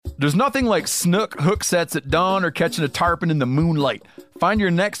There's nothing like snook hook sets at dawn or catching a tarpon in the moonlight. Find your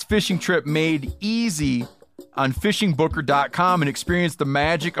next fishing trip made easy on fishingbooker.com and experience the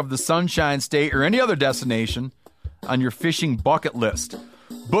magic of the Sunshine State or any other destination on your fishing bucket list.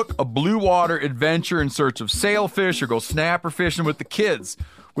 Book a blue water adventure in search of sailfish or go snapper fishing with the kids.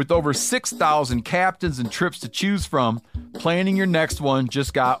 With over 6,000 captains and trips to choose from, planning your next one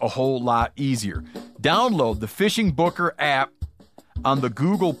just got a whole lot easier. Download the Fishing Booker app on the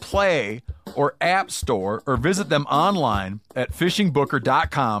Google Play or App Store, or visit them online at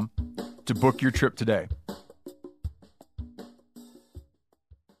fishingbooker.com to book your trip today.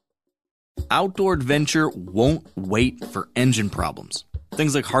 Outdoor adventure won't wait for engine problems.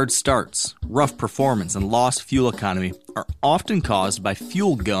 Things like hard starts, rough performance, and lost fuel economy are often caused by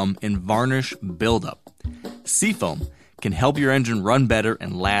fuel gum and varnish buildup. Seafoam can help your engine run better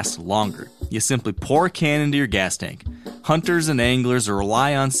and last longer. You simply pour a can into your gas tank. Hunters and anglers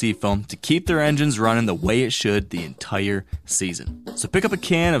rely on Seafoam to keep their engines running the way it should the entire season. So pick up a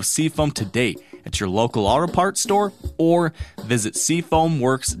can of Seafoam today at your local auto parts store or visit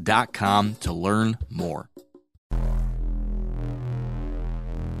seafoamworks.com to learn more.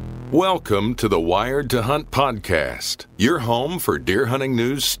 Welcome to the Wired to Hunt podcast, your home for deer hunting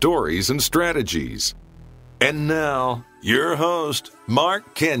news, stories, and strategies. And now, your host,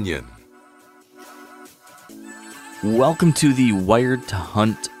 Mark Kenyon. Welcome to the Wired to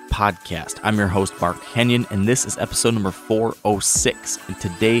Hunt podcast. I'm your host, Mark Kenyon, and this is episode number 406. And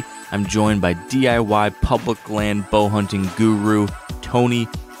today, I'm joined by DIY public land bow hunting guru, Tony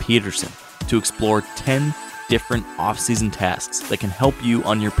Peterson, to explore 10 different off-season tasks that can help you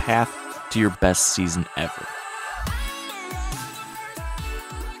on your path to your best season ever.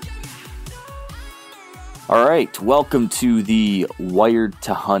 All right, welcome to the Wired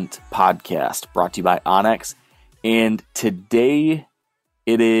to Hunt podcast, brought to you by Onyx. And today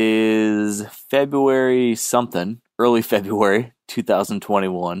it is February something, early February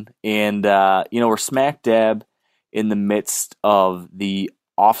 2021. And, we're smack dab in the midst of the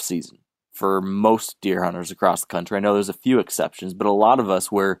off season for most deer hunters across the country. I know there's a few exceptions, but a lot of us,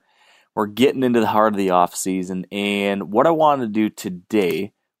 we're getting into the heart of the off season. And what I wanted to do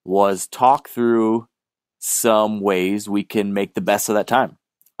today was talk through some ways we can make the best of that time.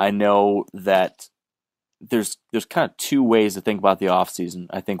 I know that there's kind of two ways to think about the off season,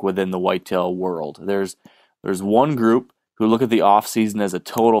 I think, within the whitetail world. There's one group who look at the off season as a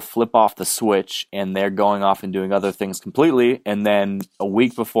total flip off the switch, and they're going off and doing other things completely. And then a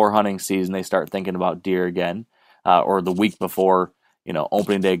week before hunting season, they start thinking about deer again, or the week before,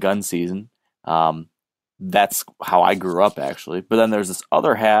 opening day gun season. That's how I grew up, actually. But then there's this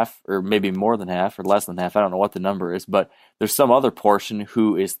other half, or maybe more than half, or less than half. I don't know what the number is, but there's some other portion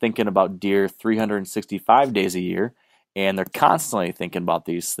who is thinking about deer 365 days a year, and they're constantly thinking about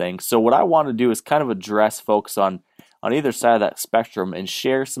these things. So what I want to do is kind of address folks on either side of that spectrum and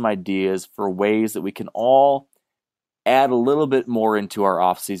share some ideas for ways that we can all add a little bit more into our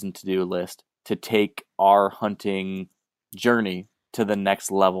off-season to-do list to take our hunting journey to the next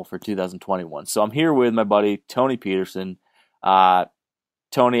level for 2021. So I'm here with my buddy, Tony Peterson.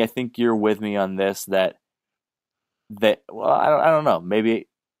 Tony, I think you're with me on this, that well, I don't know. Maybe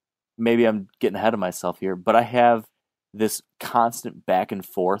I'm getting ahead of myself here, but I have this constant back and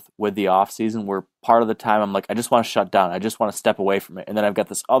forth with the off season where part of the time I'm like, I just want to shut down. I just want to step away from it. And then I've got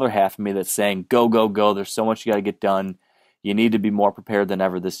this other half of me that's saying, go, go, go. There's so much you got to get done. You need to be more prepared than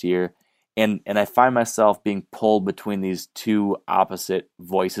ever this year. And I find myself being pulled between these two opposite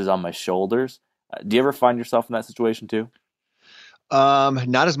voices on my shoulders. Do you ever find yourself in that situation too?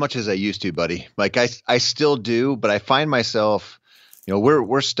 Not as much as I used to, buddy. Like I still do, but I find myself,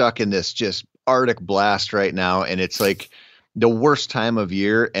 we're stuck in this just Arctic blast right now, and it's like the worst time of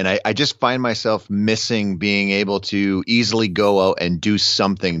year. And I just find myself missing being able to easily go out and do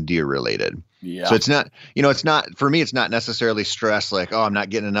something deer related. Yeah. So it's not for me. It's not necessarily stress like, oh, I'm not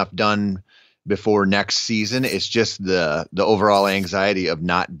getting enough done before next season. It's just the overall anxiety of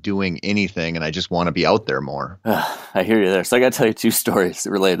not doing anything, and I just want to be out there more. I hear you there. So I got to tell you two stories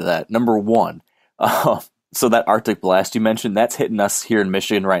related to that. Number one, so that Arctic blast you mentioned, that's hitting us here in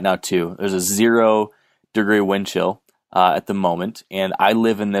Michigan right now too. There's a 0-degree wind chill at the moment, and I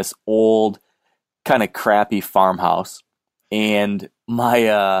live in this old kind of crappy farmhouse, and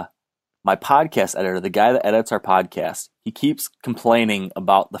my podcast editor, the guy that edits our podcast, he keeps complaining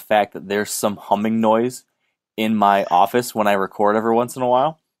about the fact that there's some humming noise in my office when I record every once in a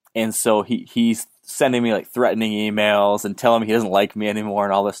while. And so he's sending me like threatening emails and telling me he doesn't like me anymore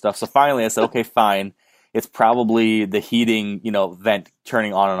and all this stuff. So finally I said, okay, fine. It's probably the heating, vent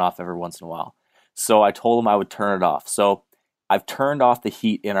turning on and off every once in a while. So I told him I would turn it off. So I've turned off the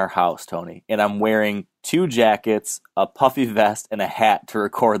heat in our house, Tony, and I'm wearing 2 jackets, a puffy vest, and a hat to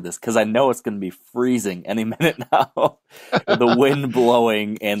record this because I know it's going to be freezing any minute now. The wind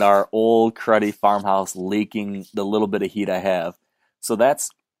blowing and our old cruddy farmhouse leaking the little bit of heat I have. So that's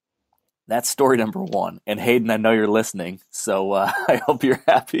story number 1. And Hayden, I know you're listening, so I hope you're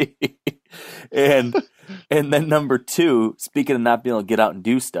happy. and then number 2, speaking of not being able to get out and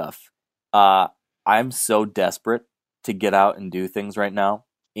do stuff, I'm so desperate to get out and do things right now.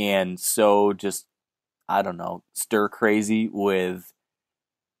 And so just, I don't know, stir crazy with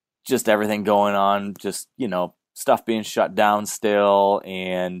just everything going on, just, stuff being shut down still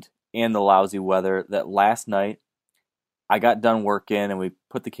and the lousy weather, that last night I got done working and we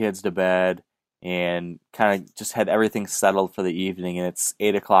put the kids to bed and kind of just had everything settled for the evening, and it's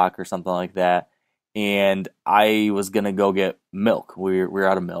 8:00 or something like that. And I was going to go get milk. We're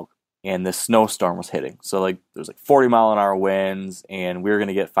out of milk. And this snowstorm was hitting. So there was 40-mile-an-hour winds, and we were going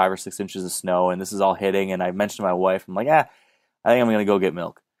to get 5 or 6 inches of snow, and this is all hitting. And I mentioned to my wife, I'm like, I think I'm going to go get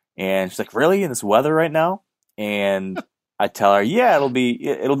milk. And she's like, really? In this weather right now? And I tell her, yeah, I need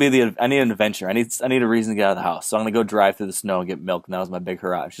an adventure. I need a reason to get out of the house. So I'm going to go drive through the snow and get milk. And that was my big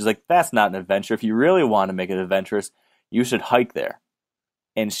hurrah. She's like, that's not an adventure. If you really want to make it adventurous, you should hike there.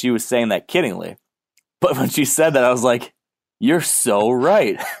 And she was saying that kiddingly. But when she said that, I was like, you're so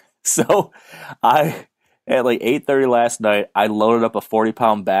right. So at 8:30 last night, I loaded up a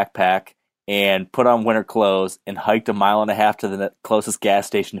 40-pound backpack and put on winter clothes and hiked 1.5 miles to the closest gas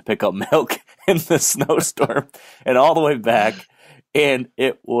station to pick up milk in the snowstorm and all the way back. And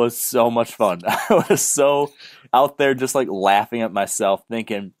it was so much fun. I was so out there just laughing at myself,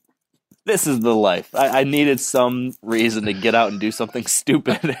 thinking, this is the life. I needed some reason to get out and do something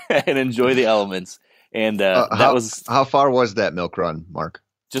stupid and enjoy the elements. And that was... How far was that milk run, Mark?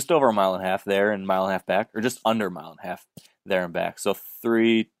 Just over 1.5 miles there and 1.5 miles back, or just under 1.5 miles there and back. So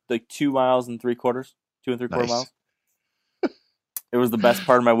 2 miles and 3/4, 2 3/4 miles. It was the best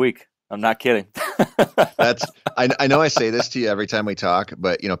part of my week. I'm not kidding. I know I say this to you every time we talk,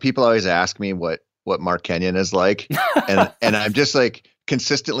 but people always ask me what Mark Kenyon is like, and I'm just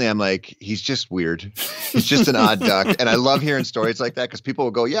consistently, I'm like, he's just weird. He's just an odd duck. And I love hearing stories like that because people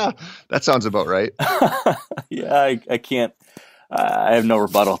will go, yeah, that sounds about right. Yeah, I can't. I have no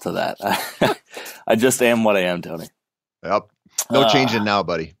rebuttal to that. I just am what I am, Tony. Yep. No changing now,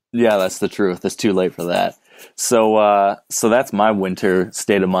 buddy. Yeah, that's the truth. It's too late for that. So that's my winter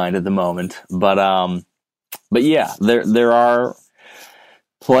state of mind at the moment. But yeah, there are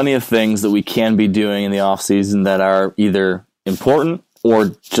plenty of things that we can be doing in the off season that are either important or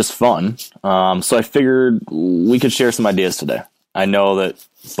just fun. So I figured we could share some ideas today. I know that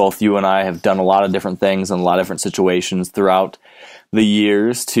both you and I have done a lot of different things in a lot of different situations throughout the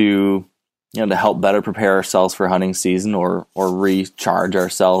years to help better prepare ourselves for hunting season or recharge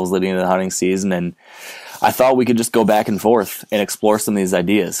ourselves leading into the hunting season. And I thought we could just go back and forth and explore some of these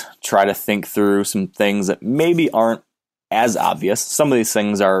ideas, try to think through some things that maybe aren't as obvious. Some of these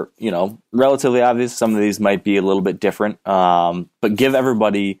things are, relatively obvious. Some of these might be a little bit different, but give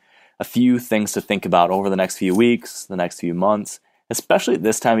everybody a few things to think about over the next few weeks, the next few months, especially at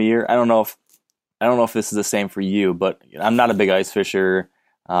this time of year. I don't know if this is the same for you, but I'm not a big ice fisher.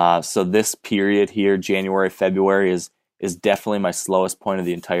 So this period here, January, February is definitely my slowest point of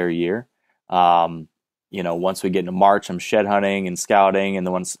the entire year. Once we get into March, I'm shed hunting and scouting, and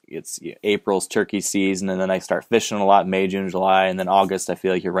then once it's April's turkey season, and then I start fishing a lot, May, June, July, and then August, I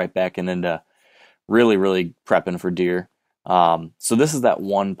feel like you're right back into really, really prepping for deer. So this is that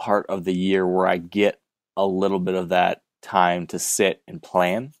one part of the year where I get a little bit of that time to sit and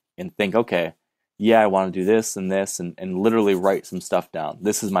plan and think, okay, yeah, I want to do this and this, and literally write some stuff down.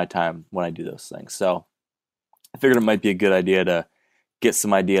 This is my time when I do those things. So I figured it might be a good idea to get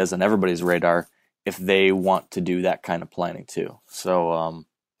some ideas on everybody's radar if they want to do that kind of planning too. So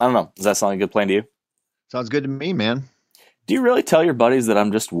I don't know. Does that sound like a good plan to you? Sounds good to me, man. Do you really tell your buddies that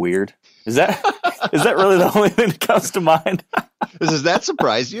I'm just weird? Is that really the only thing that comes to mind? Does that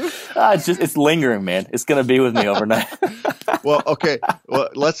surprise you? It's lingering, man. It's gonna be with me overnight. Well, okay. Well,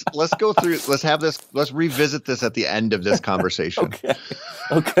 let's go through. Let's revisit this at the end of this conversation.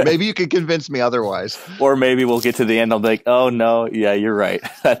 Okay. Maybe you can convince me otherwise. Or maybe we'll get to the end. I'll be like, oh no, yeah, you're right.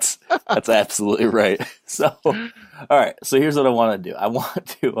 That's absolutely right. So, all right. So here's what I want to do. I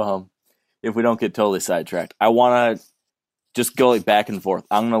want to, if we don't get totally sidetracked, I want to just go back and forth.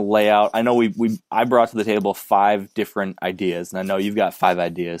 I'm going to lay out. I know I brought to the table 5 different ideas, and I know you've got 5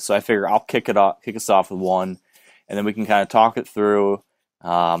 ideas. So I figure I'll kick us off with one, and then we can kind of talk it through,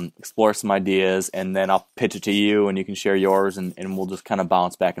 explore some ideas, and then I'll pitch it to you, and you can share yours, and we'll just kind of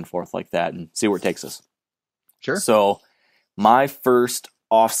bounce back and forth like that and see where it takes us. Sure. So my first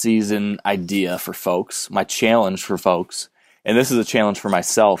off-season idea for folks, my challenge for folks, and this is a challenge for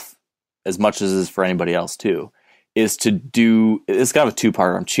myself as much as it is for anybody else too, is to do, it's kind of a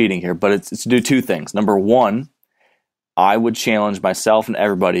two-parter, I'm cheating here, but it's to do two things. Number one, I would challenge myself and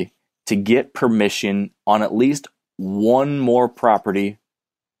everybody to get permission on at least one more property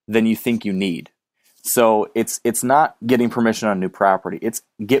than you think you need. So it's not getting permission on a new property, it's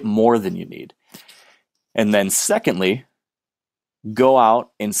get more than you need. And then secondly, go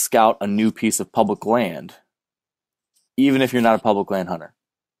out and scout a new piece of public land, even if you're not a public land hunter.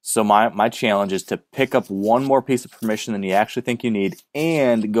 So my challenge is to pick up one more piece of permission than you actually think you need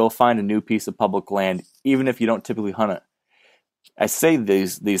and go find a new piece of public land, even if you don't typically hunt it. I say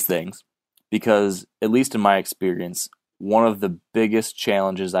these things because, at least in my experience, one of the biggest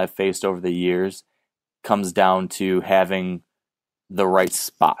challenges I've faced over the years comes down to having the right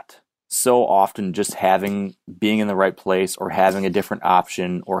spot. So often just being in the right place or having a different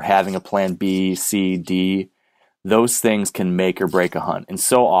option or having a plan B, C, D, those things can make or break a hunt. And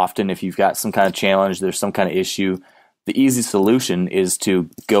so often if you've got some kind of challenge, there's some kind of issue, the easy solution is to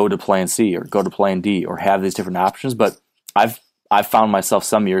go to plan C or go to plan D or have these different options. But I've found myself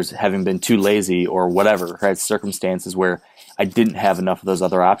some years having been too lazy or whatever, had circumstances where I didn't have enough of those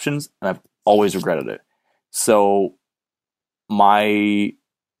other options, and I've always regretted it. So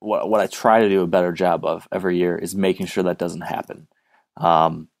what I try to do a better job of every year is making sure that doesn't happen.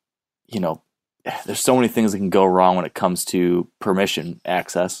 There's so many things that can go wrong when it comes to permission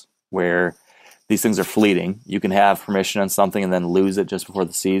access, where these things are fleeting. You can have permission on something and then lose it just before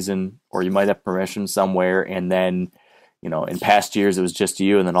the season, or you might have permission somewhere and then, in past years it was just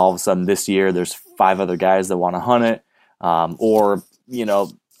you, and then all of a sudden this year there's 5 other guys that want to hunt it, or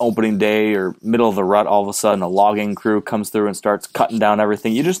opening day or middle of the rut, all of a sudden a logging crew comes through and starts cutting down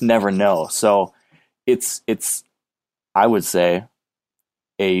everything. You just never know. So it's I would say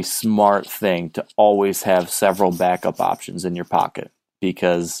a smart thing to always have several backup options in your pocket,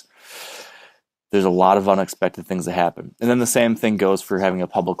 because there's a lot of unexpected things that happen. And then the same thing goes for having a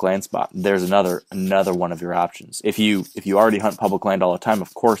public land spot. There's another one of your options. If you already hunt public land all the time,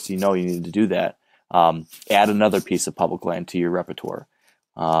 of course you need to do that. Add another piece of public land to your repertoire.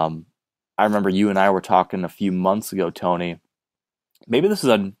 I remember you and I were talking a few months ago, Tony. Maybe this is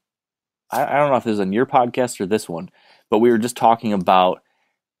I don't know if this is on your podcast or this one, but we were just talking about,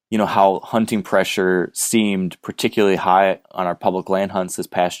 how hunting pressure seemed particularly high on our public land hunts this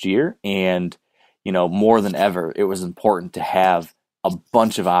past year. And, more than ever, it was important to have a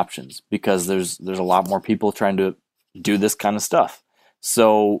bunch of options, because there's a lot more people trying to do this kind of stuff.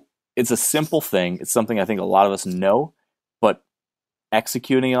 So it's a simple thing. It's something I think a lot of us know, but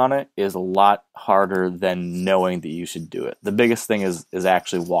executing on it is a lot harder than knowing that you should do it. The biggest thing is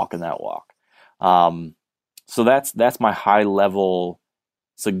actually walking that walk. So that's my high level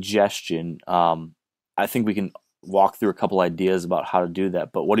suggestion. I think we can walk through a couple ideas about how to do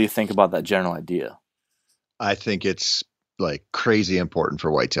that, but what do you think about that general idea? I think it's like crazy important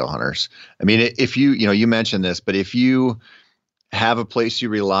for whitetail hunters. I mean, if you mentioned this, but if you have a place you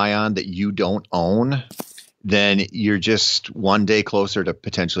rely on that you don't own, then you're just one day closer to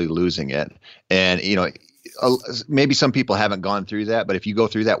potentially losing it. And, maybe some people haven't gone through that, but if you go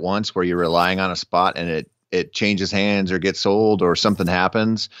through that once where you're relying on a spot and it changes hands or gets sold or something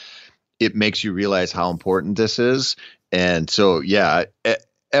happens, it makes you realize how important this is. And so, yeah,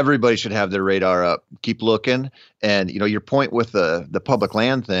 everybody should have their radar up, keep looking. And, your point with the public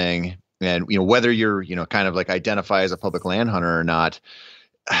land thing, and, whether you're, kind of like identify as a public land hunter or not,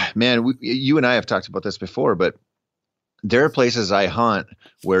 man, you and I have talked about this before, but there are places I hunt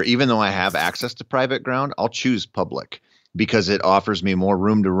where even though I have access to private ground, I'll choose public because it offers me more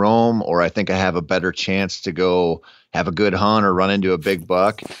room to roam, or I think I have a better chance to go have a good hunt or run into a big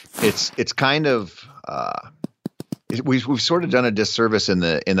buck. It's kind of we've sort of done a disservice in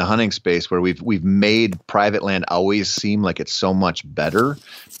the hunting space where we've made private land always seem like it's so much better,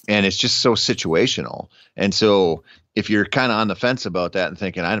 and it's just so situational. And so if you're kind of on the fence about that and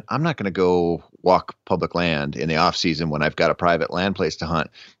thinking, I'm not going to go walk public land in the off season when I've got a private land place to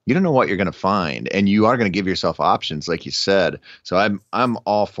hunt, you don't know what you're going to find, and you are going to give yourself options, like you said. So I'm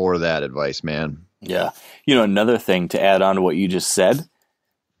all for that advice, man. Yeah. Another thing to add on to what you just said,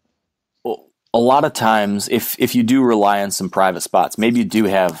 a lot of times if you do rely on some private spots, maybe you do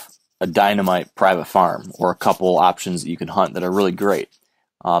have a dynamite private farm or a couple options that you can hunt that are really great.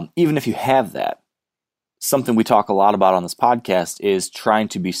 Even if you have that, something we talk a lot about on this podcast is trying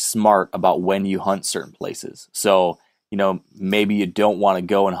to be smart about when you hunt certain places. So, maybe you don't want to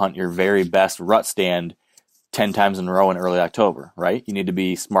go and hunt your very best rut stand 10 times in a row in early October, right? You need to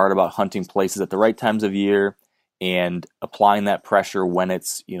be smart about hunting places at the right times of year and applying that pressure when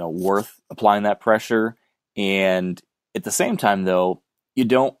it's, worth applying that pressure. And at the same time, though, you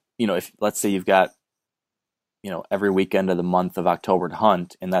don't, if let's say you've got, every weekend of the month of October to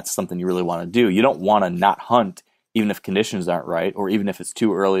hunt, and that's something you really want to do, you don't want to not hunt even if conditions aren't right, or even if it's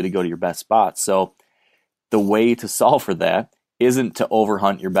too early to go to your best spot. So the way to solve for that isn't to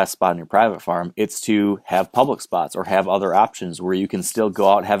overhunt your best spot in your private farm. It's to have public spots or have other options where you can still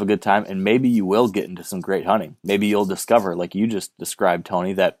go out and have a good time, and maybe you will get into some great hunting. Maybe you'll discover, like you just described,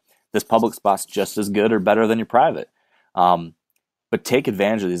 Tony, that this public spot's just as good or better than your private. But take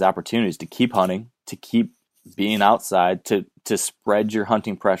advantage of these opportunities to keep hunting, to keep being outside, to spread your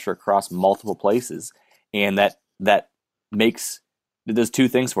hunting pressure across multiple places. And that it does two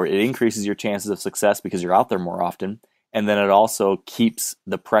things for it. It increases your chances of success because you're out there more often. And then it also keeps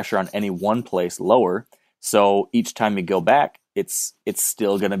the pressure on any one place lower. So each time you go back, it's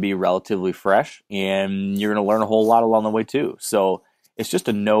still going to be relatively fresh, and you're going to learn a whole lot along the way too. So it's just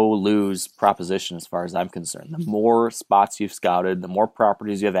a no-lose proposition as far as I'm concerned. The more spots you've scouted, the more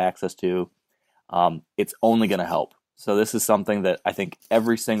properties you have access to, it's only going to help. So this is something that I think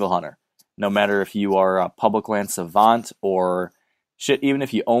every single hunter, no matter if you are a public land savant or even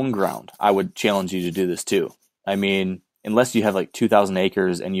if you own ground, I would challenge you to do this too. I mean, unless you have like 2,000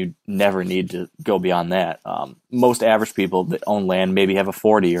 acres and you never need to go beyond that. Most average people that own land maybe have a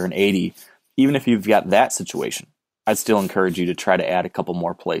 40 or an 80. Even if you've got that situation, I'd still encourage you to try to add a couple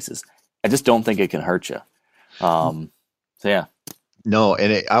more places. I just don't think it can hurt you. So yeah. No,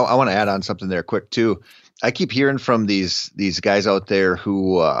 and I want to add on something there quick too. I keep hearing from these guys out there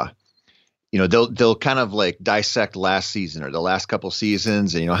who, they'll kind of like dissect last season or the last couple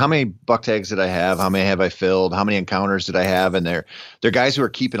seasons, and how many buck tags did I have? How many have I filled? How many encounters did I have? And they're guys who are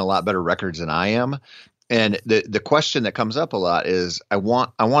keeping a lot better records than I am. And the question that comes up a lot is, I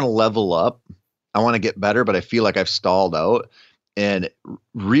want to level up. I want to get better, but I feel like I've stalled out. And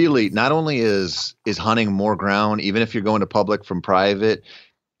really, not only is hunting more ground, even if you're going to public from private,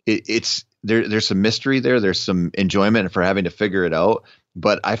 there's some mystery there. There's some enjoyment for having to figure it out.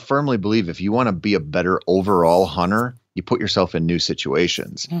 But I firmly believe if you want to be a better overall hunter, you put yourself in new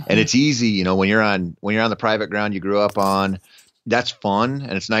situations. Mm-hmm. And it's easy, when you're on the private ground you grew up on, that's fun.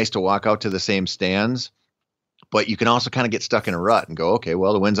 And it's nice to walk out to the same stands. But you can also kind of get stuck in a rut and go, okay,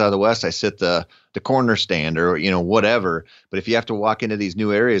 well, the wind's out of the west, I sit the corner stand or, whatever. But if you have to walk into these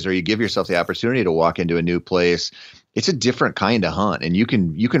new areas, or you give yourself the opportunity to walk into a new place, it's a different kind of hunt. And you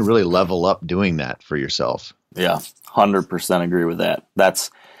can really level up doing that for yourself. Yeah, 100% agree with that. That's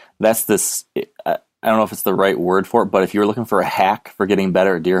this, I don't know if it's the right word for it, but if you're looking for a hack for getting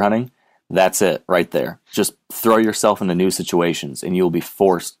better at deer hunting, that's it right there. Just throw yourself into new situations and you'll be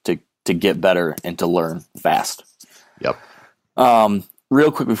forced to get better and to learn fast. Yep.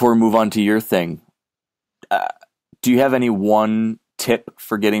 Real quick before we move on to your thing, do you have any one tip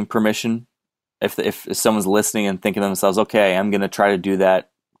for getting permission? If someone's listening and thinking to themselves, okay, I'm going to try to do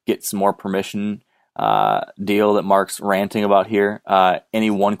that, get some more permission deal that Mark's ranting about here, any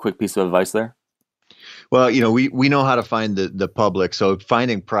one quick piece of advice there? Well, we know how to find the public. So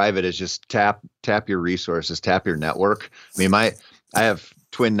finding private is just tap your resources, tap your network. I mean, I have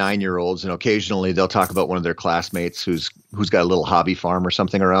twin 9-year-olds, and occasionally they'll talk about one of their classmates who's got a little hobby farm or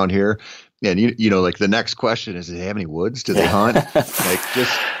something around here. And like the next question is, do they have any woods? Do they hunt? Like,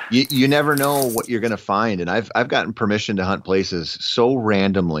 just you never know what you're going to find. And I've gotten permission to hunt places so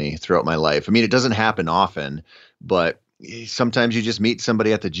randomly throughout my life. I mean, it doesn't happen often, but sometimes you just meet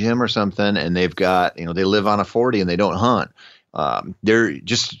somebody at the gym or something, and they've got, they live on a 40 and they don't hunt. They're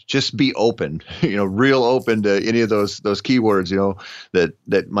just be open, real open to any of those keywords,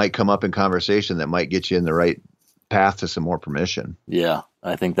 that might come up in conversation that might get you in the right path to some more permission. Yeah,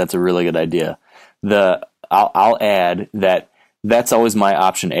 I think that's a really good idea. I'll add that's always my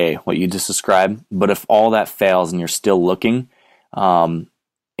option A, what you just described. But if all that fails and you're still looking, and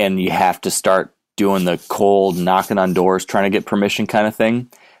you have to start doing the cold knocking on doors, trying to get permission kind of thing,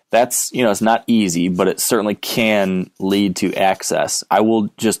 that's, it's not easy, but it certainly can lead to access. I will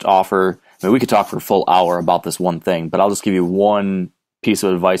just offer, we could talk for a full hour about this one thing, but I'll just give you one piece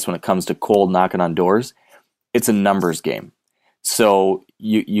of advice when it comes to cold knocking on doors. It's a numbers game. So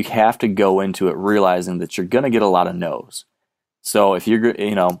you have to go into it realizing that you're going to get a lot of no's. So if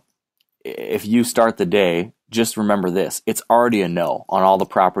if you start the day, just remember this, it's already a no on all the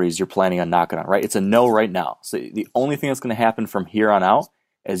properties you're planning on knocking on, right? It's a no right now. So the only thing that's going to happen from here on out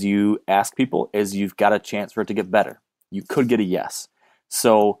as you ask people is you've got a chance for it to get better. You could get a yes.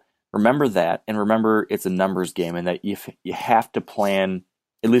 So remember that, and remember it's a numbers game, and that you have to plan,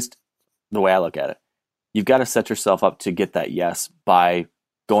 at least the way I look at it, you've got to set yourself up to get that yes by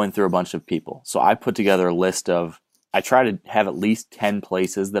going through a bunch of people. So I put together a list I try to have at least 10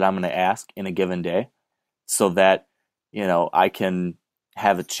 places that I'm going to ask in a given day so that, I can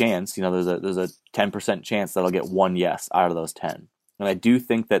have a chance, there's a 10% chance that I'll get one yes out of those 10. And I do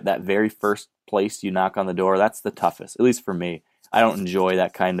think that very first place you knock on the door, that's the toughest, at least for me. I don't enjoy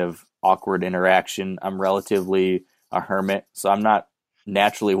that kind of awkward interaction. I'm relatively a hermit, so I'm not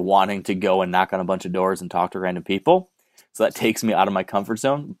naturally wanting to go and knock on a bunch of doors and talk to random people. So that takes me out of my comfort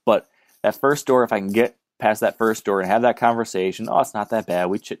zone. But that first door, if I can get past that first door and have that conversation, oh, it's not that bad.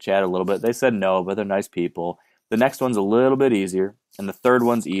 We chit-chat a little bit. They said no, but they're nice people. The next one's a little bit easier, and the third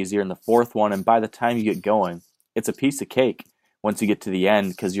one's easier, and the fourth one, and by the time you get going, it's a piece of cake once you get to the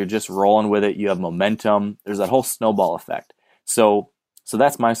end because you're just rolling with it. You have momentum. There's that whole snowball effect. So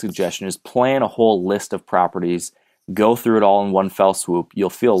that's my suggestion is plan a whole list of properties, go through it all in one fell swoop. You'll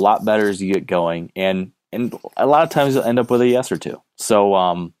feel a lot better as you get going, and a lot of times you'll end up with a yes or two.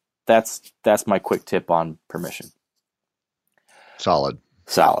 So that's my quick tip on permission. Solid.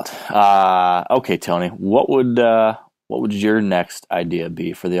 Okay, Tony, what would your next idea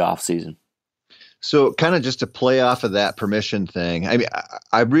be for the off season? So kind of just to play off of that permission thing. I mean,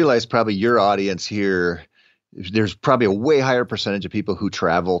 I realize probably your audience here, there's probably a way higher percentage of people who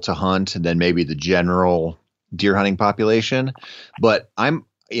travel to hunt than maybe the general deer hunting population. But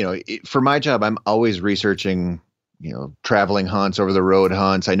for my job, I'm always researching, traveling hunts, over the road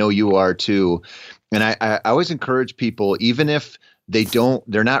hunts. I know you are too. And I always encourage people, even if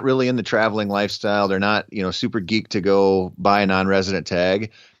they're not really in the traveling lifestyle, they're not, super geek to go buy a non-resident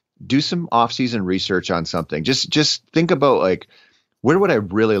tag, do some off-season research on something. Just think about like, where would I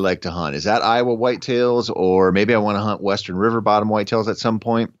really like to hunt? Is that Iowa whitetails, or maybe I want to hunt Western River bottom whitetails at some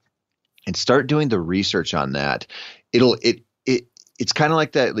point, and start doing the research on that. It's kind of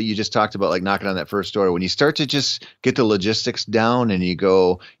like that you just talked about, like knocking on that first door. When you start to just get the logistics down and you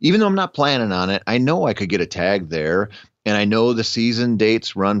go, even though I'm not planning on it, I know I could get a tag there. And I know the season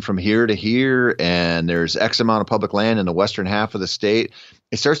dates run from here to here, and there's X amount of public land in the western half of the state.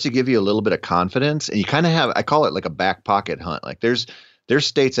 It starts to give you a little bit of confidence, and you kind of have, I call it like a back pocket hunt. Like there's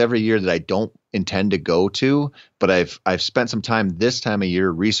states every year that I don't intend to go to, but I've spent some time this time of year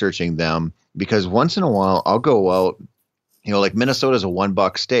researching them, because once in a while I'll go out, like Minnesota's a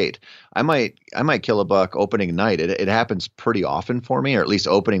 $1 state. I might kill a buck opening night. It happens pretty often for me, or at least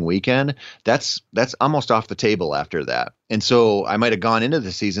opening weekend. That's almost off the table after that. And so I might have gone into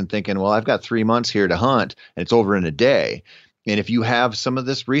the season thinking, well, I've got 3 months here to hunt, and it's over in a day. And if you have some of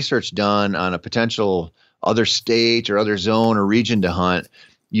this research done on a potential other state or other zone or region to hunt,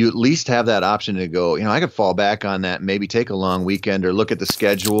 you at least have that option to go, I could fall back on that, maybe take a long weekend or look at the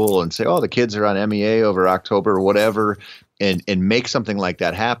schedule and say, oh, the kids are on MEA over October or whatever, and make something like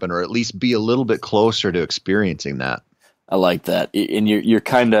that happen, or at least be a little bit closer to experiencing that. I like that. And you're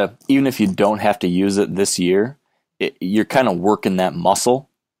kind of, even if you don't have to use it this year, you're kind of working that muscle.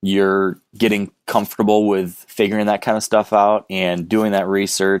 You're getting comfortable with figuring that kind of stuff out and doing that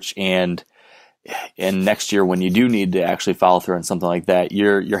research. And next year, when you do need to actually follow through on something like that,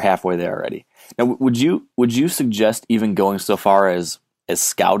 you're halfway there already. Now, would you suggest even going so far as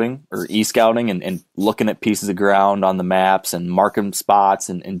scouting or e-scouting and looking at pieces of ground on the maps and marking spots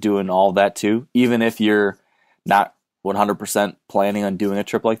and doing all that too, even if you're not 100% planning on doing a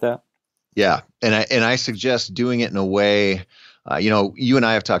trip like that? Yeah. And I suggest doing it in a way, you and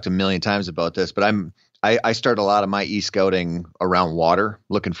I have talked a million times about this, but I start a lot of my e-scouting around water,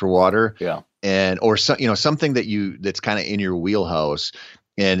 looking for water. Yeah. Or something that's kind of in your wheelhouse.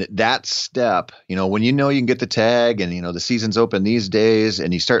 And that step, when you can get the tag and, the season's open these days,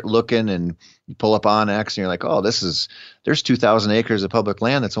 and you start looking and you pull up onX and you're like, oh, there's 2,000 acres of public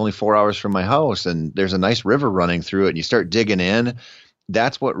land that's only 4 hours from my house, and there's a nice river running through it, and you start digging in.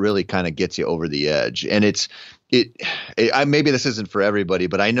 That's what really kind of gets you over the edge. And maybe this isn't for everybody,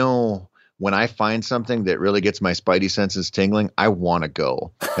 but I know when I find something that really gets my spidey senses tingling, I want to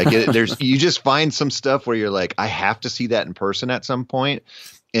go. Like you just find some stuff where you're like, I have to see that in person at some point.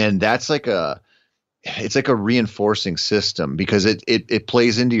 And that's it's like a reinforcing system, because it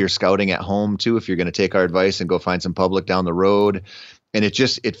plays into your scouting at home too. If you're going to take our advice and go find some public down the road, and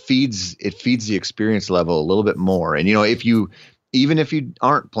it feeds the experience level a little bit more. And, even if you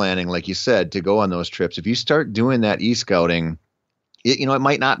aren't planning, like you said, to go on those trips, if you start doing that e-scouting, it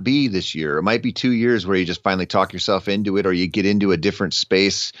might not be this year. It might be 2 years where you just finally talk yourself into it, or you get into a different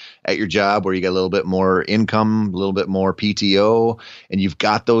space at your job where you get a little bit more income, a little bit more PTO, and you've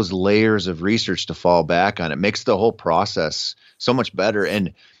got those layers of research to fall back on. It makes the whole process so much better.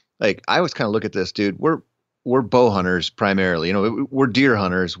 And like, I always kind of look at this, dude, we're bow hunters primarily. You know, we're deer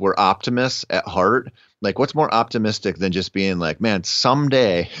hunters. We're optimists at heart. Like, what's more optimistic than just being like, man,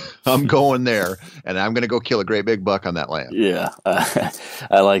 someday I'm going there and I'm going to go kill a great big buck on that land. Yeah,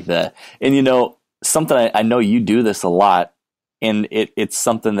 I like that. And something I know you do this a lot, and it's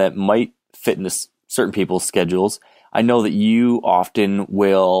something that might fit into certain people's schedules. I know that you often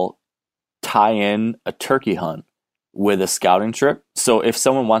will tie in a turkey hunt with a scouting trip. So if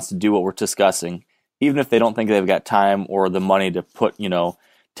someone wants to do what we're discussing, even if they don't think they've got time or the money to put,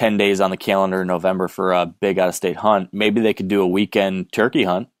 10 days on the calendar in November for a big out-of-state hunt, maybe they could do a weekend turkey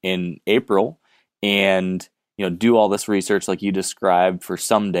hunt in April and, do all this research like you described for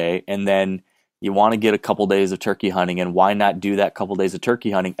someday. And then you want to get a couple days of turkey hunting, and why not do that couple days of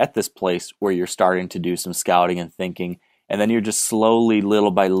turkey hunting at this place where you're starting to do some scouting and thinking, and then you're just slowly,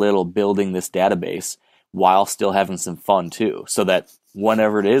 little by little, building this database while still having some fun too, so that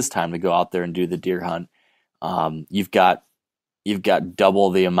whenever it is time to go out there and do the deer hunt, you've got double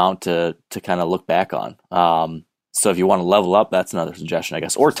the amount to kind of look back on. So if you want to level up, that's another suggestion, I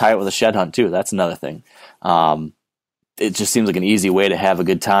guess, or tie it with a shed hunt too. That's another thing. It just seems like an easy way to have a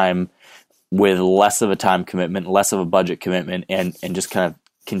good time with less of a time commitment, less of a budget commitment, and just kind of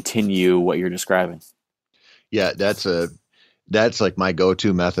continue what you're describing. Yeah, that's like my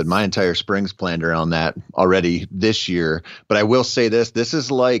go-to method. My entire spring's planned around that already this year. But I will say this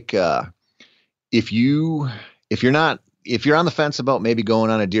is like, if you're on the fence about maybe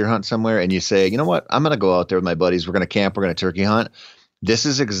going on a deer hunt somewhere and you say, you know what, I'm going to go out there with my buddies. We're going to camp. We're going to turkey hunt. This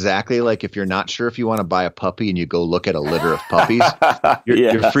is exactly like if you're not sure if you want to buy a puppy and you go look at a litter of puppies,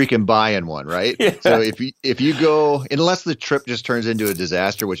 you're freaking buying one, right? Yeah. So if you go, unless the trip just turns into a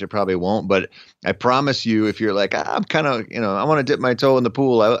disaster, which it probably won't, but I promise you, if you're like, I'm kind of, I want to dip my toe in the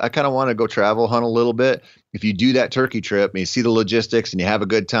pool. I kind of want to go travel hunt a little bit. If you do that turkey trip and you see the logistics and you have a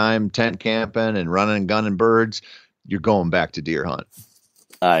good time tent camping and running and gunning birds, you're going back to deer hunt.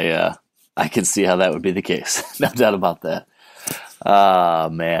 I can see how that would be the case. No doubt about that.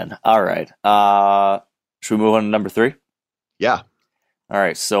 Man. All right. Should we move on to number 3? Yeah. All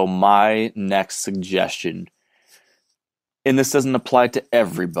right. So my next suggestion, and this doesn't apply to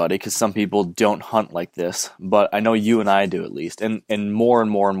everybody because some people don't hunt like this, but I know you and I do at least, and more and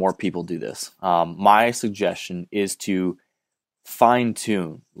more people do this. My suggestion is to fine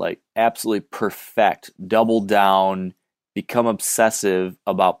tune, like absolutely perfect, double down, become obsessive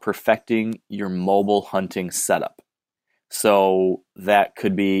about perfecting your mobile hunting setup. So that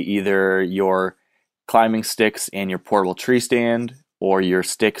could be either your climbing sticks and your portable tree stand, or your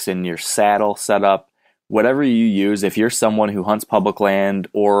sticks and your saddle setup, whatever you use. If you're someone who hunts public land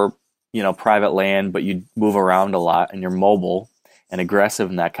or, private land, but you move around a lot and you're mobile and aggressive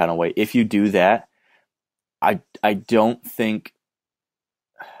in that kind of way, if you do that, I don't think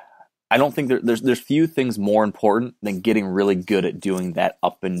there's few things more important than getting really good at doing that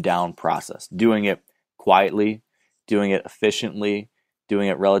up and down process, doing it quietly, doing it efficiently, doing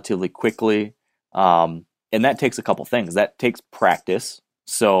it relatively quickly. And that takes a couple things. That takes practice.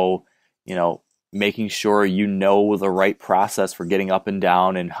 So, making sure the right process for getting up and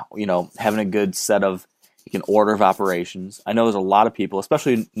down and, having a good set of an order of operations. I know there's a lot of people,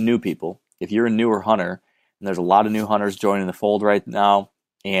 especially new people. If you're a newer hunter, and there's a lot of new hunters joining the fold right now,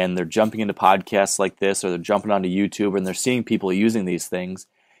 and they're jumping into podcasts like this, or they're jumping onto YouTube and they're seeing people using these things,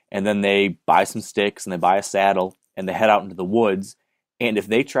 and then they buy some sticks and they buy a saddle and they head out into the woods. And if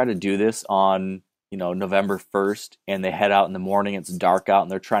they try to do this on, November 1st, and they head out in the morning, it's dark out,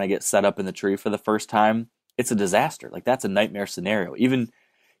 and they're trying to get set up in the tree for the first time, it's a disaster. Like, that's a nightmare scenario. Even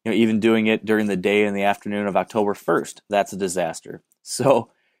doing it during the day and the afternoon of October 1st, that's a disaster. So,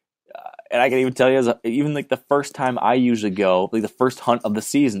 and I can even tell you, even like the first time I usually go, like the first hunt of the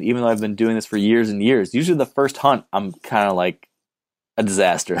season, even though I've been doing this for years and years, usually the first hunt, I'm kind of like a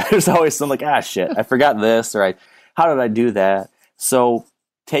disaster. There's always some like, shit, I forgot this, or how did I do that? So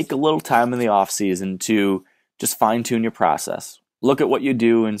take a little time in the off season to just fine tune your process. Look at what you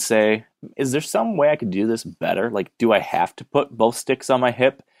do and say, is there some way I could do this better? Like, do I have to put both sticks on my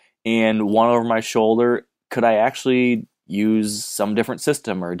hip and one over my shoulder? Could I actually use some different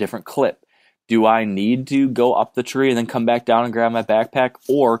system or a different clip? Do I need to go up the tree and then come back down and grab my backpack?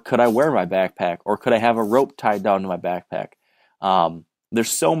 Or could I wear my backpack? Or could I have a rope tied down to my backpack? There's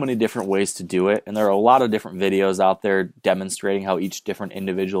so many different ways to do it, and there are a lot of different videos out there demonstrating how each different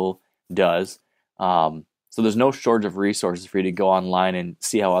individual does. So there's no shortage of resources for you to go online and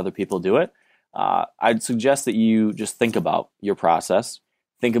see how other people do it. I'd suggest that you just think about your process.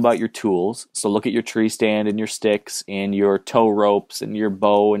 Think about your tools. So look at your tree stand and your sticks and your tow ropes and your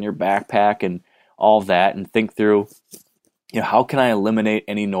bow and your backpack and all of that, and think through, how can I eliminate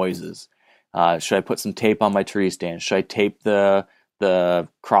any noises? Should I put some tape on my tree stand? Should I tape the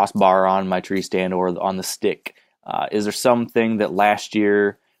crossbar on my tree stand or on the stick? Is there something that last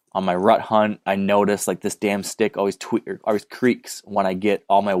year on my rut hunt I noticed, like this damn stick always creaks when I get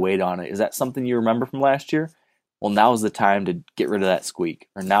all my weight on it? Is that something you remember from last year? Well, now's the time to get rid of that squeak,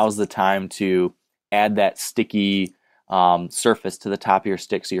 or now's the time to add that sticky surface to the top of your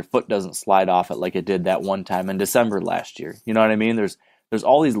stick so your foot doesn't slide off it like it did that one time in December last year. You know what I mean? There's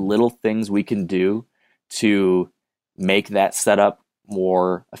all these little things we can do to make that setup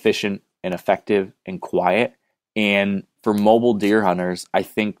more efficient and effective and quiet. And for mobile deer hunters, I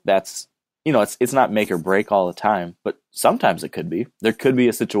think that's, it's not make or break all the time, but sometimes it could be. There could be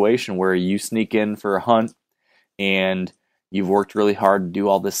a situation where you sneak in for a hunt and you've worked really hard to do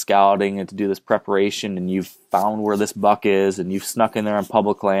all this scouting and to do this preparation, and you've found where this buck is, and you've snuck in there on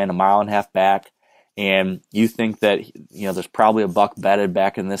public land a mile and a half back, and you think that there's probably a buck bedded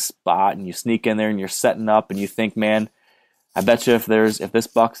back in this spot, and you sneak in there and you're setting up, and you think, man, I bet you if this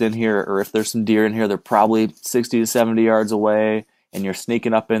buck's in here, or if there's some deer in here, they're probably 60 to 70 yards away, and you're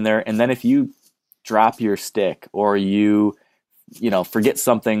sneaking up in there, and then if you drop your stick, or you forget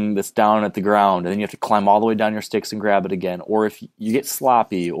something that's down at the ground, and then you have to climb all the way down your sticks and grab it again. Or if you get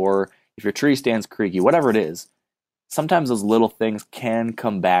sloppy, or if your tree stand's creaky, whatever it is, sometimes those little things can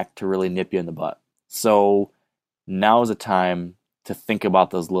come back to really nip you in the butt. So now is a time to think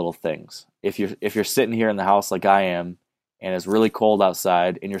about those little things. If you're sitting here in the house like I am, and it's really cold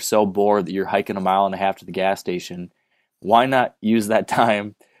outside, and you're so bored that you're hiking a mile and a half to the gas station, why not use that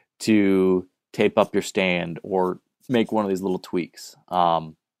time to tape up your stand or make one of these little tweaks?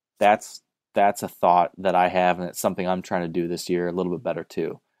 That's a thought that I have, and it's something I'm trying to do this year a little bit better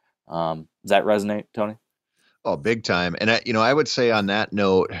too. Does that resonate, Tony? Oh, big time. And I would say on that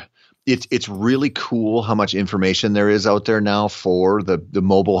note, it's really cool how much information there is out there now for the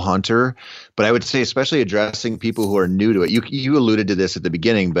mobile hunter. But I would say, especially addressing people who are new to it. You alluded to this at the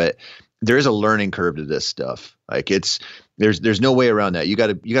beginning, but there is a learning curve to this stuff. Like there's no way around that. You got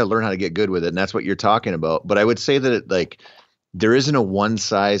to learn how to get good with it, and that's what you're talking about. But I would say that there isn't a one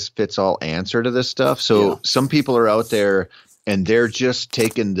size fits all answer to this stuff. So some people are out there and they're just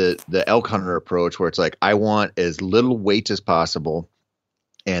taking the elk hunter approach, where it's like, I want as little weight as possible,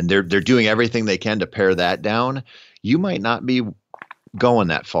 and they're doing everything they can to pare that down. You might not be going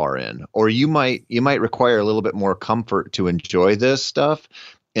that far in, or you might require a little bit more comfort to enjoy this stuff.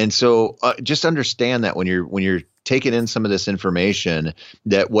 And so just understand that when you're taking in some of this information,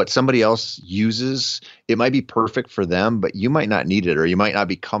 that what somebody else uses, it might be perfect for them, but you might not need it, or you might not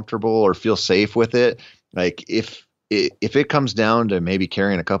be comfortable or feel safe with it. Like if it comes down to maybe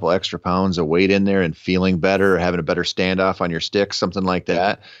carrying a couple extra pounds of weight in there and feeling better, or having a better standoff on your stick, something like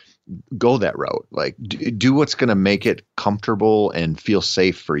that, go that route. Like do what's going to make it comfortable and feel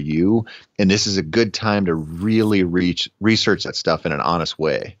safe for you. And this is a good time to really research that stuff in an honest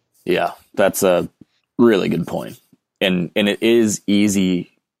way. Yeah, that's a really good point. And it is easy.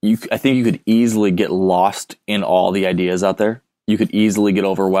 I think you could easily get lost in all the ideas out there. You could easily get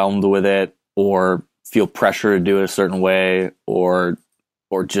overwhelmed with it, or feel pressure to do it a certain way, or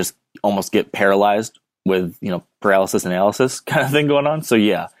just almost get paralyzed with, paralysis analysis kind of thing going on. So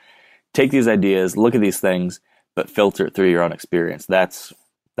yeah, take these ideas, look at these things, but filter it through your own experience. That's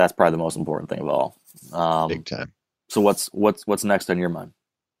probably the most important thing of all. Big time. So what's next on your mind?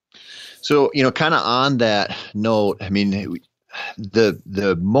 So, kind of on that note, I mean,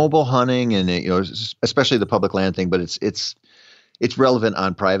 the mobile hunting and, especially the public land thing, but it's relevant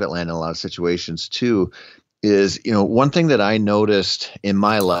on private land in a lot of situations too, is, one thing that I noticed in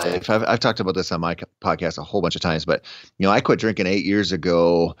my life, I've talked about this on my podcast a whole bunch of times, but, I quit drinking 8 years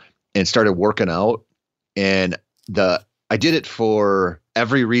ago and started working out, and I did it for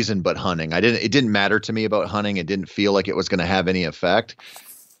every reason but hunting. It didn't matter to me about hunting. It didn't feel like it was going to have any effect.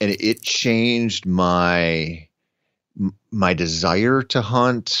 And it changed my desire to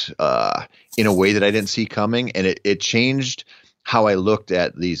hunt in a way that I didn't see coming. And it changed how I looked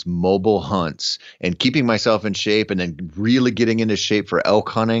at these mobile hunts and keeping myself in shape, and then really getting into shape for elk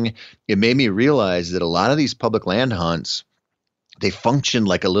hunting. It made me realize that a lot of these public land hunts, they function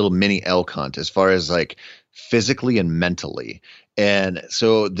like a little mini elk hunt as far as like physically and mentally. And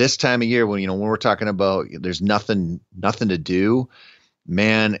so this time of year, when we're talking about there's nothing to do,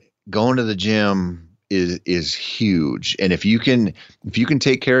 man, going to the gym is huge. And if you can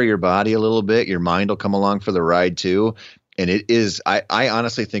take care of your body a little bit, your mind will come along for the ride too. And it is, I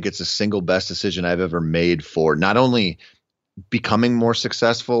honestly think it's the single best decision I've ever made for not only becoming more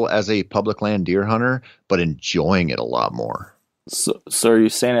successful as a public land deer hunter, but enjoying it a lot more. So are you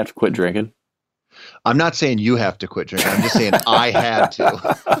saying I have to quit drinking? I'm not saying you have to quit drinking. I'm just saying I had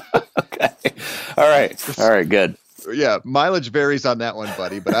to. Okay. All right, good. Yeah, mileage varies on that one,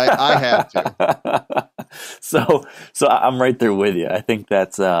 buddy, but I have to. So I'm right there with you. I think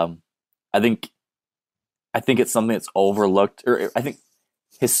that's I think it's something that's overlooked, or I think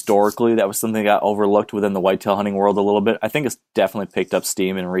historically that was something that got overlooked within the whitetail hunting world a little bit. I think it's definitely picked up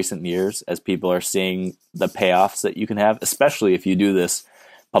steam in recent years as people are seeing the payoffs that you can have, especially if you do this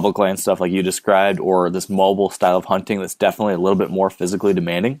public land stuff like you described, or this mobile style of hunting that's definitely a little bit more physically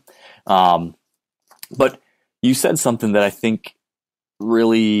demanding. But you said something that I think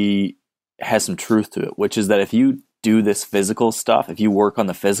really has some truth to it, which is that if you do this physical stuff, if you work on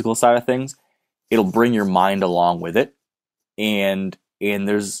the physical side of things, it'll bring your mind along with it. And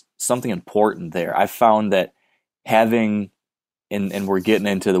there's something important there. I found that having, and we're getting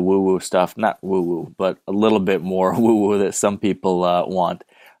into the woo-woo stuff, not woo-woo, but a little bit more woo-woo that some people want.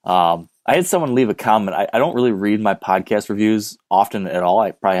 I had someone leave a comment. I don't really read my podcast reviews often at all. I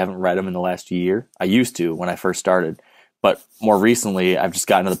probably haven't read them in the last year. I used to when I first started. But more recently, I've just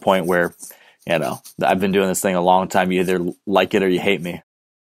gotten to the point where, I've been doing this thing a long time. You either like it or you hate me.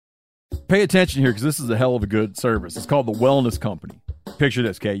 Pay attention here because this is a hell of a good service. It's called the Wellness Company. Picture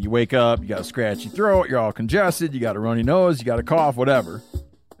this, okay? You wake up, you got a scratchy throat, you're all congested, you got a runny nose, you got a cough, whatever.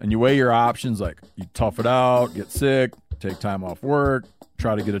 And you weigh your options like you tough it out, get sick, take time off work,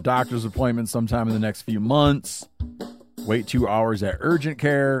 try to get a doctor's appointment sometime in the next few months, wait 2 hours at urgent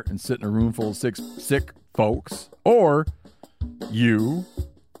care and sit in a room full of sick folks, or you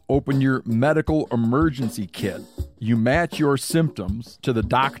open your medical emergency kit. You match your symptoms to the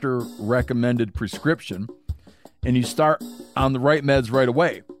doctor recommended prescription and you start on the right meds right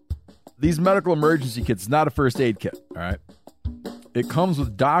away. These medical emergency kits, not a first aid kit, all right? It comes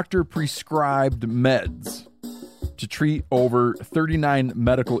with doctor prescribed meds to treat over 39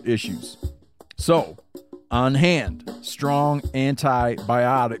 medical issues. So, on hand, strong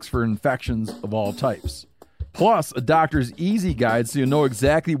antibiotics for infections of all types. Plus, a doctor's easy guide so you know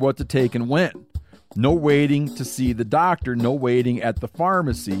exactly what to take and when. No waiting to see the doctor, no waiting at the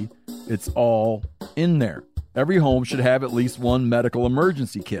pharmacy. It's all in there. Every home should have at least one medical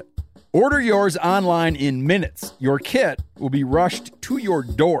emergency kit. Order yours online in minutes. Your kit will be rushed to your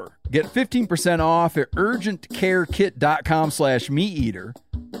door. Get 15% off at urgentcarekit.com/meateater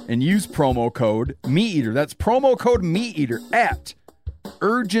and use promo code MeatEater. That's promo code MeatEater at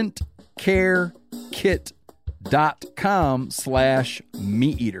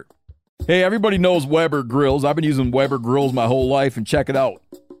urgentcarekit.com/meateater. Hey, everybody knows Weber grills. I've been using Weber grills my whole life, and check it out.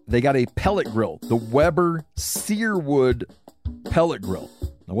 They got a pellet grill, the Weber Searwood pellet grill.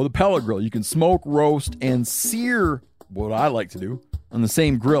 Now, with a pellet grill, you can smoke, roast, and sear, what I like to do, on the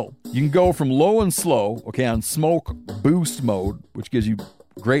same grill. You can go from low and slow, okay, on smoke boost mode, which gives you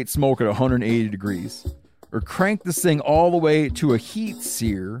great smoke at 180 degrees, or crank this thing all the way to a heat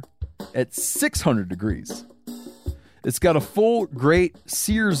sear at 600 degrees. It's got a full great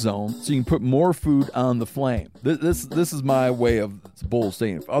sear zone, so you can put more food on the flame. This is my way of bull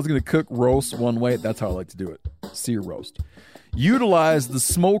saying. If I was going to cook roast one way, that's how I like to do it. Sear roast. Utilize the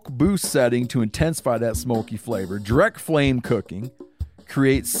smoke boost setting to intensify that smoky flavor. Direct flame cooking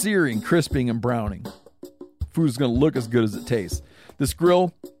creates searing, crisping, and browning. Food is going to look as good as it tastes. This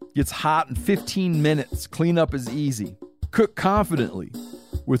grill gets hot in 15 minutes. Cleanup is easy. Cook confidently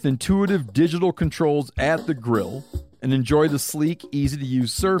with intuitive digital controls at the grill and enjoy the sleek,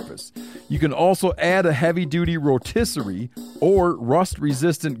 easy-to-use surface. You can also add a heavy-duty rotisserie or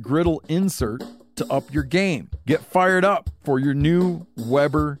rust-resistant griddle insert to up your game. Get fired up for your new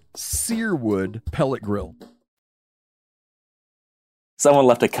Weber Searwood pellet grill. Someone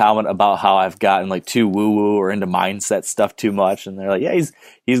left a comment about how I've gotten like too woo-woo or into mindset stuff too much, and they're like, yeah,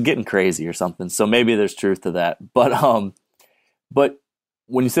 he's getting crazy or something. So maybe there's truth to that. But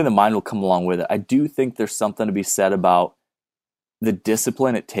when you say the mind will come along with it, I do think there's something to be said about the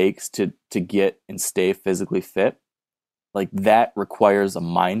discipline it takes to get and stay physically fit. Like that requires a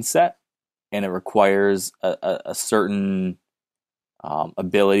mindset, and it requires a certain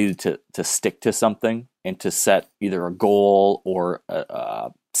ability to stick to something and to set either a goal or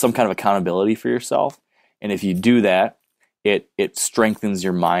some kind of accountability for yourself. And if you do that, it strengthens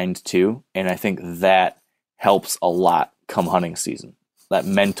your mind too. And I think that helps a lot come hunting season. That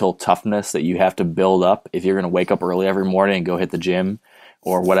mental toughness that you have to build up if you're going to wake up early every morning and go hit the gym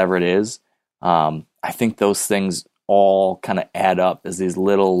or whatever it is. I think those things all kind of add up as these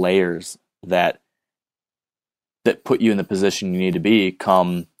little layers that put you in the position you need to be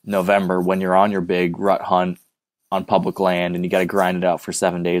come November when you're on your big rut hunt on public land and you got to grind it out for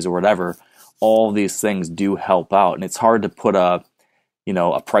 7 days or whatever. All these things do help out. And it's hard to put a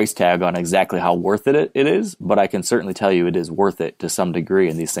a price tag on exactly how worth it is, but I can certainly tell you it is worth it to some degree,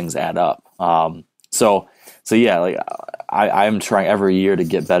 and these things add up. So yeah, like I'm trying every year to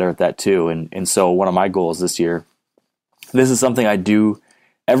get better at that too. And so one of my goals this year, this is something I do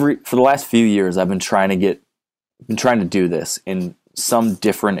for the last few years. I've been trying to do this, and some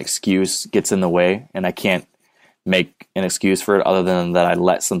different excuse gets in the way, and I can't make an excuse for it other than that I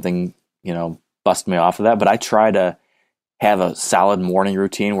let something, bust me off of that. But I try to have a solid morning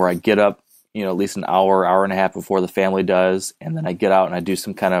routine where I get up, at least an hour and a half before the family does. And then I get out and I do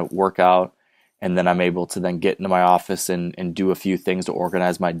some kind of workout. And then I'm able to then get into my office and do a few things to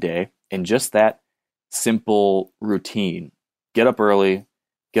organize my day. And just that simple routine, get up early,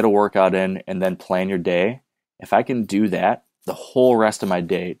 get a workout in, and then plan your day. If I can do that, the whole rest of my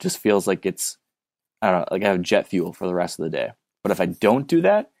day just feels like I don't know, like I have jet fuel for the rest of the day. But if I don't do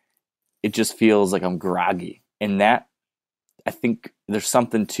that, it just feels like I'm groggy. And that, I think there's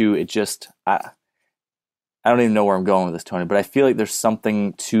something to it. Just, I don't even know where I'm going with this, Tony, but I feel like there's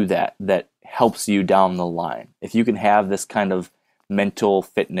something to that helps you down the line. If you can have this kind of mental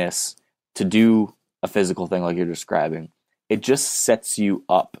fitness to do a physical thing like you're describing, it just sets you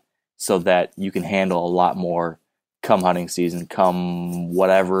up so that you can handle a lot more come hunting season, come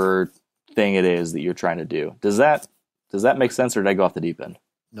whatever thing it is that you're trying to do. Does that make sense, or did I go off the deep end?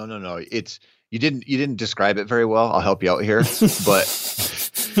 No. You didn't describe it very well. I'll help you out here.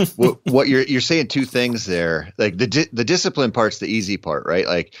 But what you're saying, two things there. Like the discipline part's the easy part, right?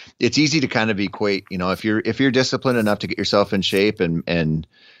 Like it's easy to kind of equate, if you're disciplined enough to get yourself in shape and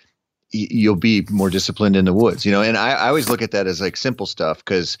you'll be more disciplined in the woods, and I always look at that as like simple stuff,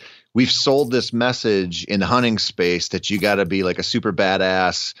 because we've sold this message in the hunting space that you got to be like a super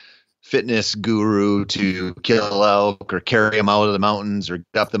badass fitness guru to kill elk or carry them out of the mountains or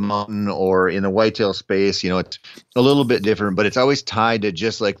get up the mountain, or in the whitetail space, it's a little bit different, but it's always tied to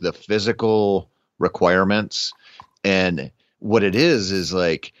just like the physical requirements. And what it is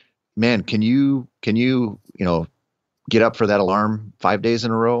like, man, can you get up for that alarm 5 days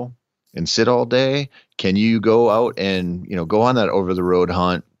in a row and sit all day? Can you go out and, go on that over the road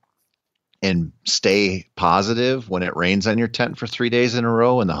hunt and stay positive when it rains on your tent for 3 days in a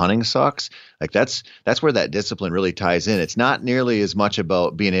row and the hunting sucks? Like that's where that discipline really ties in. It's not nearly as much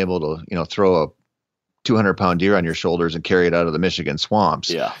about being able to, throw a 200-pound deer on your shoulders and carry it out of the Michigan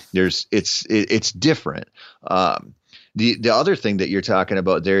swamps. Yeah. It's different. The other thing that you're talking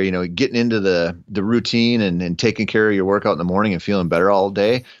about there, getting into the routine and taking care of your workout in the morning and feeling better all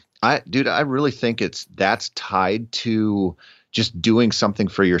day. I really think that's tied to just doing something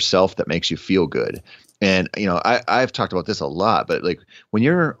for yourself that makes you feel good. And, I've talked about this a lot, but like when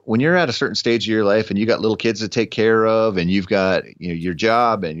you're at a certain stage of your life and you got little kids to take care of, and you've got, your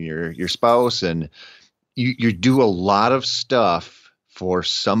job and your spouse, and you do a lot of stuff for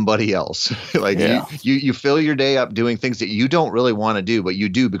somebody else. Like yeah. you fill your day up doing things that you don't really want to do, but you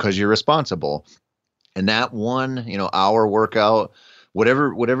do because you're responsible. And that one, hour workout,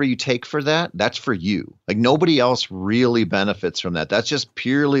 whatever you take for that, that's for you. Like nobody else really benefits from that. That's just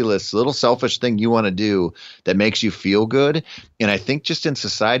purely this little selfish thing you want to do that makes you feel good. And I think just in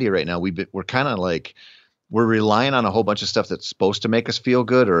society right now, we're kind of like, we're relying on a whole bunch of stuff that's supposed to make us feel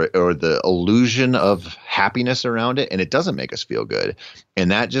good, or the illusion of happiness around it. And it doesn't make us feel good.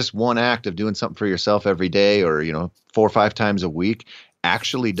 And that just one act of doing something for yourself every day, or, 4 or 5 times a week,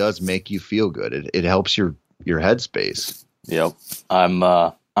 actually does make you feel good. It helps your headspace. Yep. I'm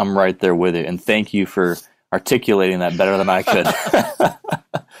right there with you. And thank you for articulating that better than I could.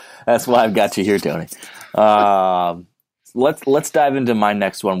 That's why I've got you here, Tony. Let's dive into my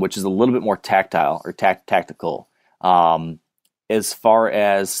next one, which is a little bit more tactile or tactical. As far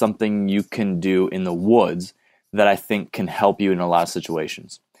as something you can do in the woods that I think can help you in a lot of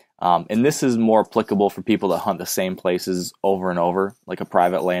situations. And this is more applicable for people that hunt the same places over and over, like a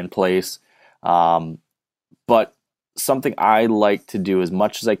private land place. But something I like to do as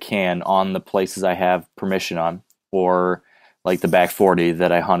much as I can on the places I have permission on, or like the back 40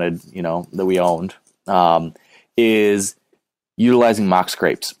 that I hunted, that we owned, is utilizing mock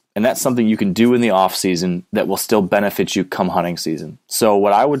scrapes. And that's something you can do in the off season that will still benefit you come hunting season. So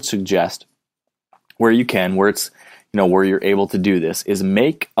what I would suggest, where you can, where it's, where you're able to do this, is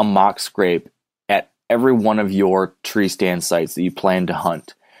make a mock scrape at every one of your tree stand sites that you plan to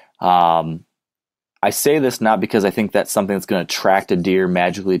hunt. I say this not because I think that's something that's going to attract a deer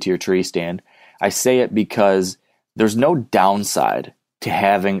magically to your tree stand. I say it because there's no downside to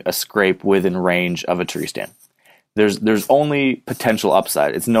having a scrape within range of a tree stand. There's only potential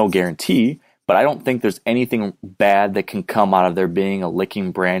upside. It's no guarantee, but I don't think there's anything bad that can come out of there being a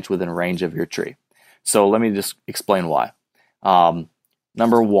licking branch within range of your tree. So let me just explain why.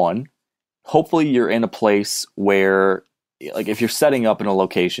 number one, hopefully you're in a place where, like if you're setting up in a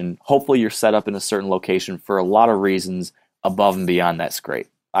location, hopefully you're set up in a certain location for a lot of reasons above and beyond that scrape.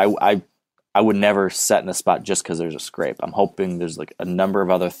 I would never set in a spot just because there's a scrape. I'm hoping there's like a number of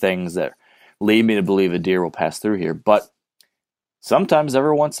other things that lead me to believe a deer will pass through here. But sometimes,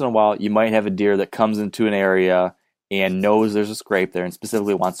 every once in a while, you might have a deer that comes into an area and knows there's a scrape there and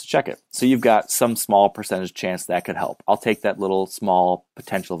specifically wants to check it. So you've got some small percentage chance that could help. I'll take that little small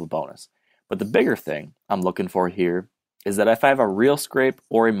potential of a bonus. But the bigger thing I'm looking for here is that if I have a real scrape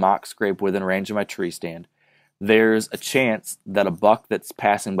or a mock scrape within range of my tree stand, there's a chance that a buck that's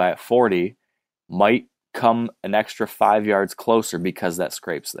passing by at 40 might come an extra 5 yards closer because that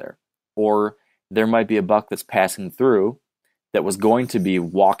scrape's there. Or there might be a buck that's passing through that was going to be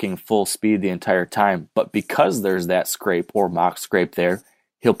walking full speed the entire time, but because there's that scrape or mock scrape there,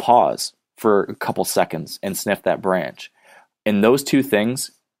 he'll pause for a couple seconds and sniff that branch. And those two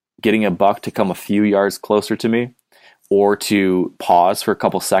things, getting a buck to come a few yards closer to me or to pause for a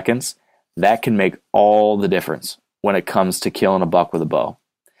couple seconds, that can make all the difference when it comes to killing a buck with a bow.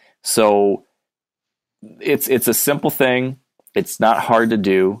 So it's a simple thing. It's not hard to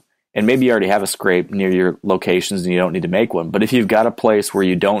do. And maybe you already have a scrape near your locations and you don't need to make one. But if you've got a place where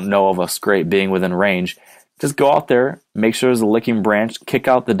you don't know of a scrape being within range, just go out there, make sure there's a licking branch, kick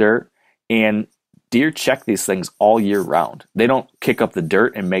out the dirt, and deer check these things all year round. They don't kick up the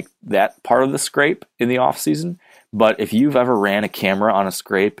dirt and make that part of the scrape in the off season. But if you've ever ran a camera on a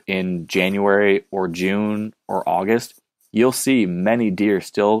scrape in January or June or August, you'll see many deer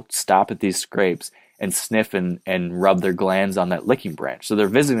still stop at these scrapes and sniff and rub their glands on that licking branch. So they're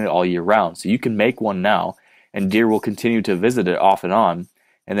visiting it all year round. So you can make one now, and deer will continue to visit it off and on.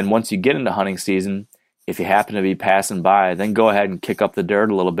 And then once you get into hunting season, if you happen to be passing by, then go ahead and kick up the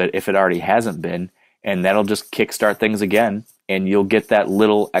dirt a little bit if it already hasn't been, and that'll just kickstart things again, and you'll get that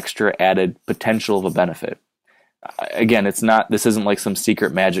little extra added potential of a benefit. Again, this isn't like some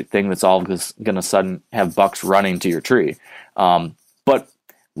secret magic thing that's all going to sudden have bucks running to your tree. But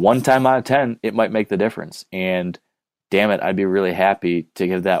one time out of 10, it might make the difference. And damn it, I'd be really happy to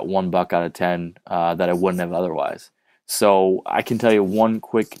give that one buck out of 10 that I wouldn't have otherwise. So I can tell you one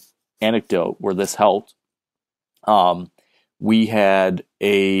quick anecdote where this helped. We had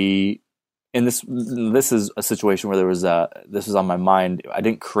and this is a situation where this was on my mind. I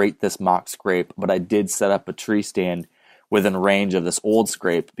didn't create this mock scrape, but I did set up a tree stand within range of this old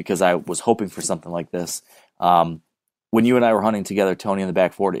scrape because I was hoping for something like this. When you and I were hunting together, Tony, in the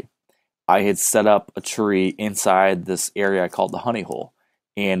back 40, I had set up a tree inside this area I called the honey hole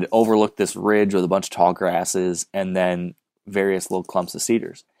and overlooked this ridge with a bunch of tall grasses and then various little clumps of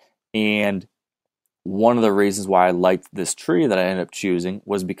cedars. And one of the reasons why I liked this tree that I ended up choosing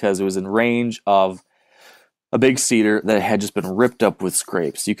was because it was in range of a big cedar that had just been ripped up with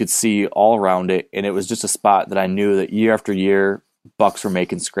scrapes. You could see all around it, and it was just a spot that I knew that year after year, bucks were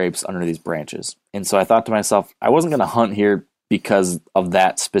making scrapes under these branches. And so I thought to myself, I wasn't going to hunt here because of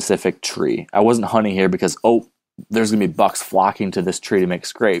that specific tree. I wasn't hunting here because, there's going to be bucks flocking to this tree to make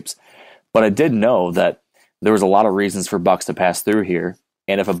scrapes. But I did know that there was a lot of reasons for bucks to pass through here.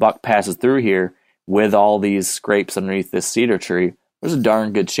 And if a buck passes through here with all these scrapes underneath this cedar tree, there's a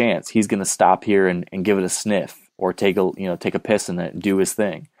darn good chance he's going to stop here and give it a sniff or take a piss in it and do his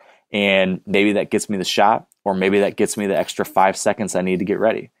thing. And maybe that gets me the shot, or maybe that gets me the extra 5 seconds I need to get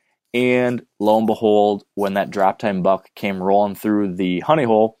ready. And lo and behold, when that drop time buck came rolling through the honey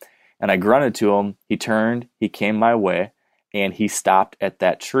hole and I grunted to him, he turned, he came my way, and he stopped at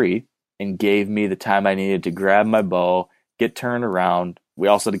that tree and gave me the time I needed to grab my bow, get turned around. We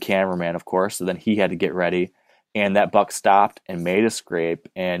also had a cameraman, of course, so then he had to get ready. And that buck stopped and made a scrape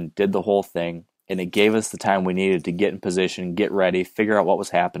and did the whole thing. And it gave us the time we needed to get in position, get ready, figure out what was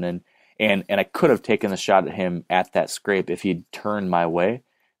happening. And I could have taken the shot at him at that scrape if he'd turned my way.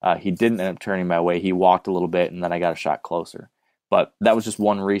 He didn't end up turning my way. He walked a little bit, and then I got a shot closer. But that was just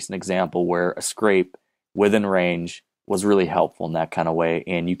one recent example where a scrape within range was really helpful in that kind of way.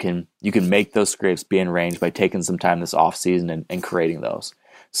 And you can make those scrapes be in range by taking some time this off season and creating those.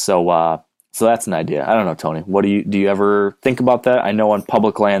 So that's an idea. I don't know, Tony. What do you ever think about that? I know on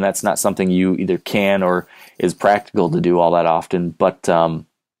public land that's not something you either can or is practical to do all that often. But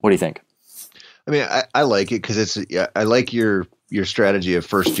what do you think? I mean, I like it because I like your strategy of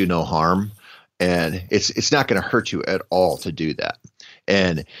first do no harm, and it's not going to hurt you at all to do that.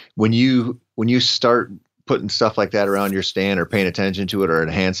 And when you start putting stuff like that around your stand or paying attention to it or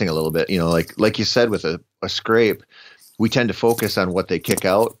enhancing a little bit, like you said with a scrape, we tend to focus on what they kick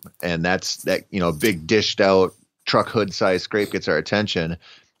out, and that's that, big dished out truck hood size scrape gets our attention.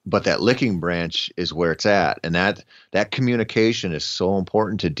 but that licking branch is where it's at. And that communication is so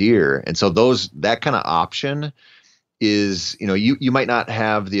important to deer. And so that kind of option is, you might not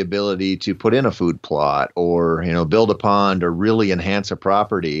have the ability to put in a food plot or, build a pond or really enhance a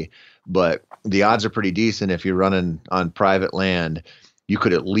property, but the odds are pretty decent if you're running on private land, you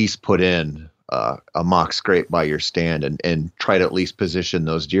could at least put in a mock scrape by your stand and try to at least position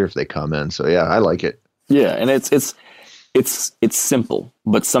those deer if they come in. So yeah, I like it. Yeah. And it's simple,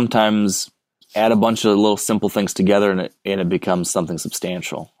 but sometimes add a bunch of little simple things together and it becomes something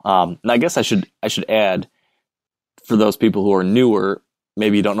substantial. And I guess I should add, for those people who are newer,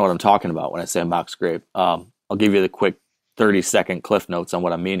 maybe you don't know what I'm talking about when I say a mock scrape. I'll give you the quick 30-second cliff notes on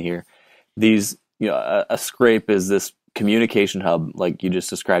what I mean here. These, a scrape is this communication hub, like you just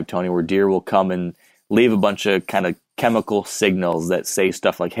described, Tony, where deer will come and leave a bunch of kind of chemical signals that say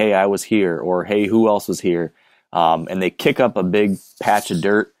stuff like, hey, I was here, or hey, who else was here? And they kick up a big patch of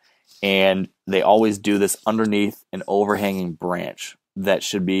dirt, and they always do this underneath an overhanging branch that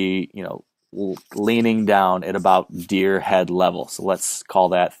should be, leaning down at about deer head level. So let's call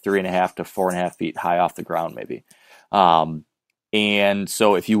that 3.5 to 4.5 feet high off the ground, maybe. And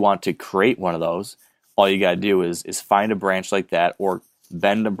so if you want to create one of those, all you got to do is find a branch like that, or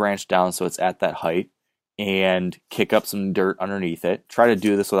bend a branch down so it's at that height, and kick up some dirt underneath it. Try to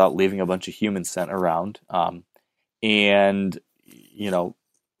do this without leaving a bunch of human scent around. And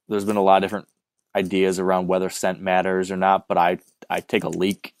there's been a lot of different ideas around whether scent matters or not, but I take a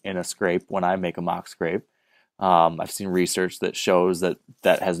leak in a scrape when I make a mock scrape. I've seen research that shows that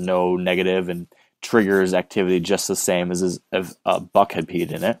has no negative and triggers activity just the same as a buck had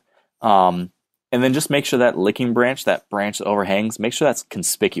peed in it. And then just make sure that licking branch, that branch that overhangs, make sure that's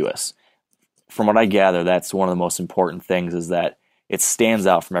conspicuous. From what I gather, that's one of the most important things, is that it stands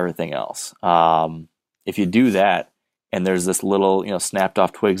out from everything else. If you do that, and there's this little, snapped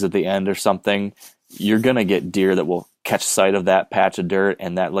off twigs at the end or something, you're going to get deer that will catch sight of that patch of dirt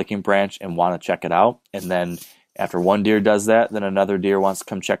and that licking branch and want to check it out. And then after one deer does that, then another deer wants to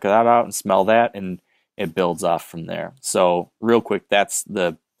come check that out and smell that, and it builds off from there. So real quick, that's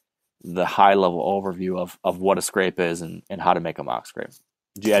the high level overview of what a scrape is and how to make a mock scrape.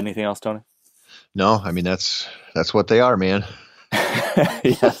 Did you add anything else, Tony? No, I mean, that's what they are, man.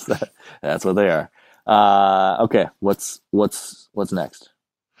 Yes, that's what they are. Okay, what's next?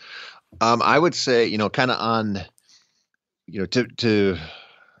 I would say, kind of on, to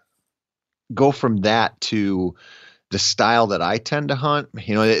go from that to the style that I tend to hunt,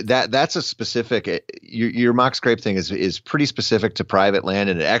 that's a specific, your mock scrape thing is pretty specific to private land,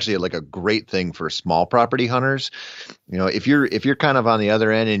 and actually like a great thing for small property hunters. If you're kind of on the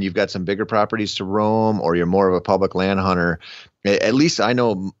other end and you've got some bigger properties to roam, or you're more of a public land hunter, at least I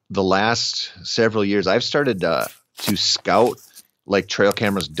know the last several years I've started to scout like trail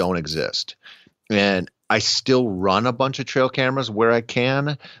cameras don't exist. And I still run a bunch of trail cameras where I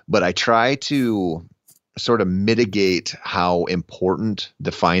can, but I try to sort of mitigate how important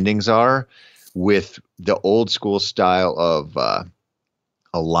the findings are with the old school style of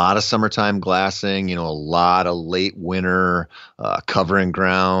a lot of summertime glassing, a lot of late winter covering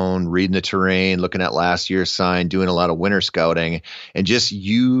ground, reading the terrain, looking at last year's sign, doing a lot of winter scouting, and just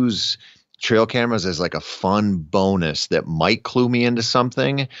use trail cameras as like a fun bonus that might clue me into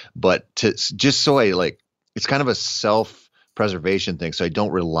something, but just so it's kind of a self-preservation thing, so I don't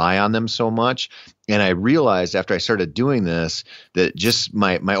rely on them so much. And I realized after I started doing this that just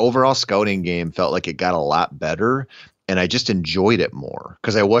my overall scouting game felt like it got a lot better, and I just enjoyed it more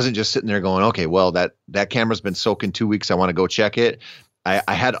because I wasn't just sitting there going, okay, well, that camera's been soaking 2 weeks, I want to go check it.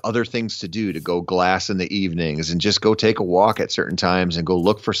 I had other things to do, to go glass in the evenings and just go take a walk at certain times and go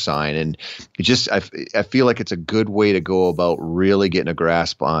look for sign. And it just, I feel like it's a good way to go about really getting a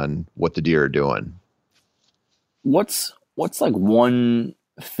grasp on what the deer are doing. What's like one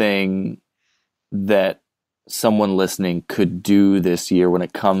thing that someone listening could do this year when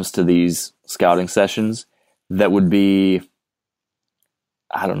it comes to these scouting sessions that would be,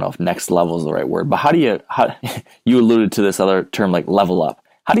 I don't know if next level is the right word, but how you alluded to this other term, like level up.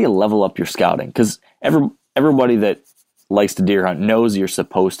 How do you level up your scouting? Because everybody that likes to deer hunt knows you're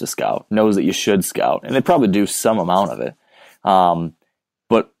supposed to scout, knows that you should scout, and they probably do some amount of it.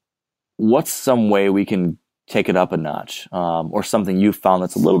 But what's some way we can take it up a notch, or something you found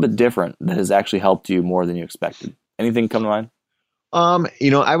that's a little bit different that has actually helped you more than you expected? Anything come to mind?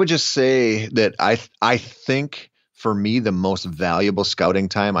 I would just say that I think for me, the most valuable scouting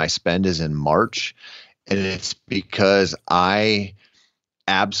time I spend is in March. And it's because I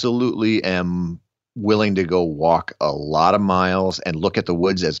absolutely am willing to go walk a lot of miles and look at the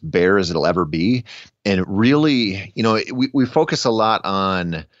woods as bare as it'll ever be. And really, we focus a lot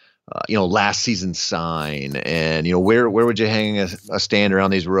on, last season's sign and, where would you hang a stand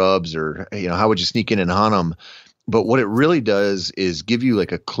around these rubs, or, how would you sneak in and hunt them? But what it really does is give you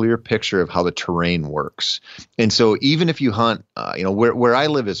like a clear picture of how the terrain works. And so even if you hunt, where I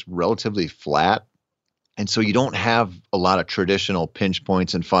live is relatively flat. And so you don't have a lot of traditional pinch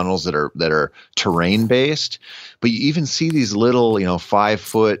points and funnels that are terrain based, but you even see these little,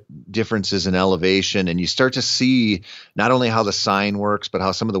 5-foot differences in elevation, and you start to see not only how the sign works, but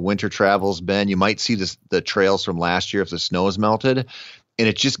how some of the winter travel's been. You might see the trails from last year if the snow has melted, and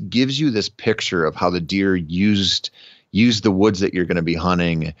it just gives you this picture of how the deer used the woods that you're going to be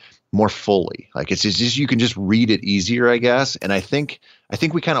hunting more fully. Like it's just you can just read it easier, I guess. And I think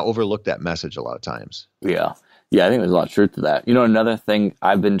we kind of overlook that message a lot of times. Yeah. I think there's a lot of truth to that. Another thing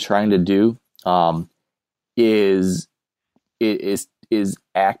I've been trying to do is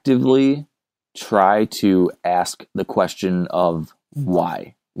actively try to ask the question of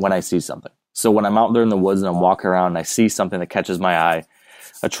why when I see something. So when I'm out there in the woods and I'm walking around and I see something that catches my eye,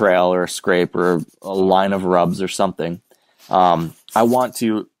 a trail or a scrape or a line of rubs or something, I want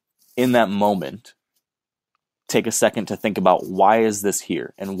to, in that moment, take a second to think about why is this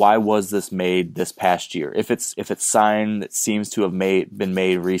here and why was this made this past year? If it's sign that seems to have been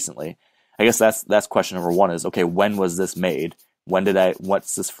made recently, I guess that's question number one is, okay, when was this made?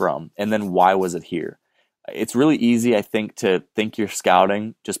 What's this from? And then why was it here? It's really easy, I think, to think you're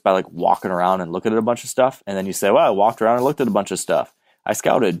scouting just by like walking around and looking at a bunch of stuff. And then you say, well, I walked around and looked at a bunch of stuff. I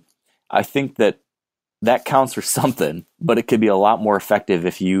scouted. I think that counts for something, but it could be a lot more effective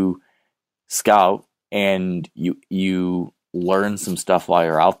if you scout and you learn some stuff while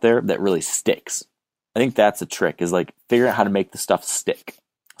you're out there that really sticks. I think that's a trick, is like figuring out how to make the stuff stick.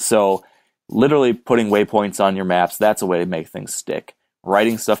 So literally putting waypoints on your maps, that's a way to make things stick.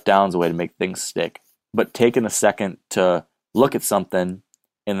 Writing stuff down is a way to make things stick. But taking a second to look at something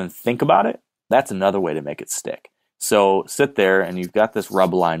and then think about it, that's another way to make it stick. So sit there and you've got this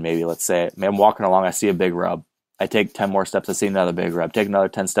rub line, maybe, let's say, I'm walking along, I see a big rub. I take 10 more steps, I see another big rub. Take another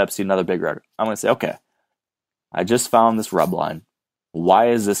 10 steps, see another big rub. I'm going to say, okay, I just found this rub line. Why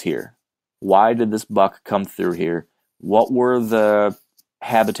is this here? Why did this buck come through here? What were the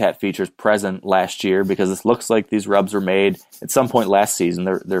habitat features present last year? Because this looks like these rubs were made at some point last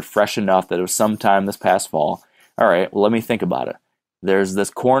season. They're fresh enough that it was sometime this past fall. All right, well, let me think about it. There's this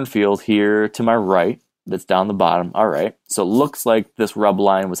cornfield here to my right that's down the bottom. All right, so it looks like this rub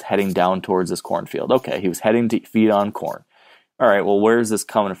line was heading down towards this cornfield. Okay, he was heading to feed on corn. All right, well, where's this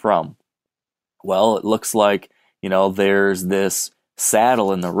coming from? Well, it looks like, there's this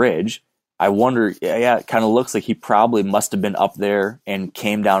saddle in the ridge. I wonder, it kind of looks like he probably must have been up there and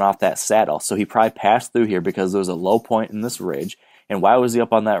came down off that saddle. So he probably passed through here because there was a low point in this ridge. And why was he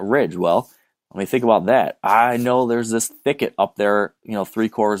up on that ridge? Well, let me think about that. I know there's this thicket up there,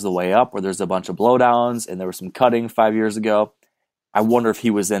 3/4 of the way up, where there's a bunch of blowdowns and there was some cutting 5 years ago. I wonder if he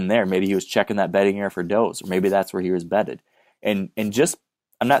was in there. Maybe he was checking that bedding area for does, or maybe that's where he was bedded. And just,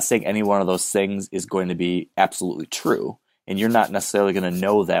 I'm not saying any one of those things is going to be absolutely true. And you're not necessarily going to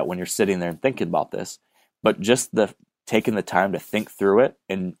know that when you're sitting there and thinking about this, but just taking the time to think through it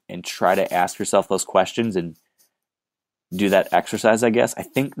and try to ask yourself those questions and do that exercise, I guess. I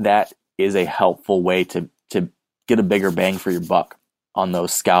think that is a helpful way to get a bigger bang for your buck on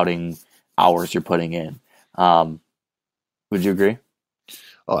those scouting hours you're putting in. Would you agree?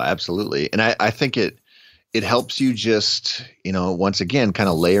 Oh, absolutely. And I think it helps you just, once again, kind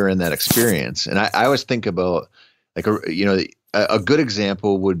of layer in that experience. And I always think about, like, a good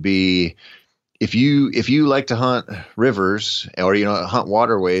example would be if you like to hunt rivers or, hunt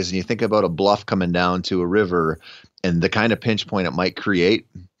waterways, and you think about a bluff coming down to a river and the kind of pinch point it might create,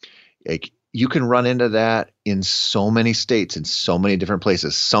 like, you can run into that in so many states, in so many different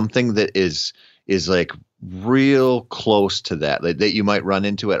places, something that is like real close to that you might run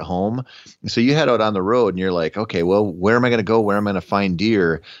into at home. So you head out on the road and you're like, okay, well, where am I going to go? Where am I going to find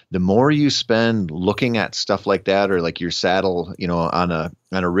deer? The more you spend looking at stuff like that, or like your saddle, on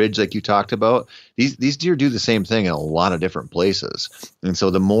a ridge, like you talked about, these deer do the same thing in a lot of different places. And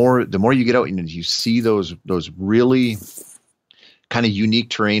so the more you get out and you see those really kind of unique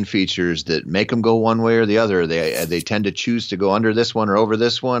terrain features that make them go one way or the other, they tend to choose to go under this one or over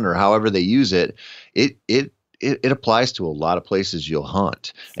this one, or however they use it. It applies to a lot of places you'll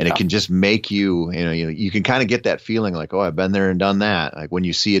hunt, and it can just make you can kind of get that feeling like, oh, I've been there and done that, like when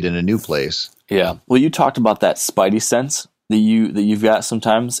you see it in a new place. Yeah. Well, you talked about that spidey sense that you've got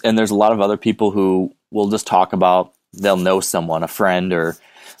sometimes, and there's a lot of other people who will just talk about, they'll know someone, a friend or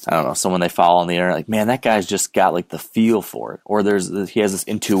I don't know, someone they follow on the internet, like, man, that guy's just got like the feel for it, or he has this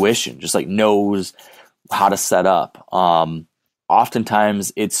intuition, just like knows how to set up.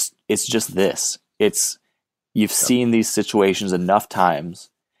 Oftentimes it's just this. You've seen these situations enough times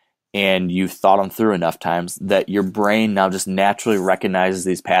and you've thought them through enough times that your brain now just naturally recognizes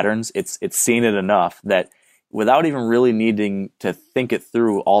these patterns. It's seen it enough that without even really needing to think it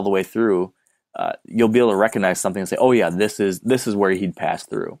through all the way through, you'll be able to recognize something and say, oh yeah, this is where he'd pass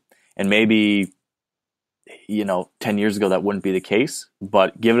through. And maybe, 10 years ago that wouldn't be the case,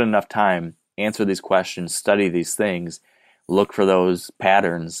 but give it enough time, answer these questions, study these things, look for those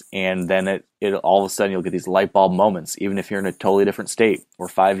patterns, and then it all of a sudden you'll get these light bulb moments, even if you're in a totally different state or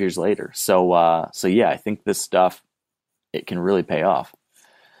 5 years later. So yeah, I think this stuff, it can really pay off.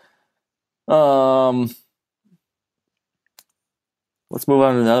 Let's move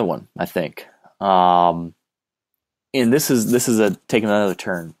on to another one, I think. And this is taking another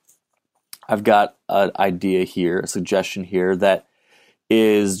turn. I've got an idea here, a suggestion here that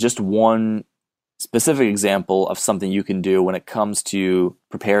is just one specific example of something you can do when it comes to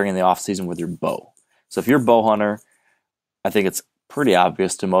preparing in the off season with your bow. So if you're a bow hunter, I think it's pretty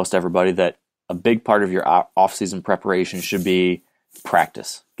obvious to most everybody that a big part of your off season preparation should be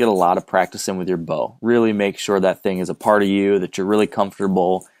practice. Get a lot of practice in with your bow. Really make sure that thing is a part of you, that you're really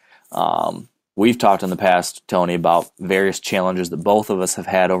comfortable. We've talked in the past, Tony, about various challenges that both of us have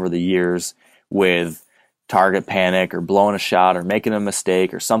had over the years with target panic or blowing a shot or making a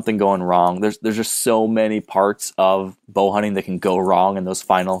mistake or something going wrong. There's just so many parts of bow hunting that can go wrong in those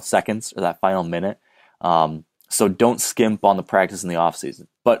final seconds or that final minute. So don't skimp on the practice in the off season.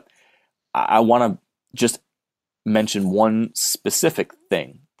 But I want to just mention one specific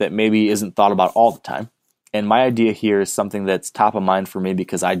thing that maybe isn't thought about all the time. And my idea here is something that's top of mind for me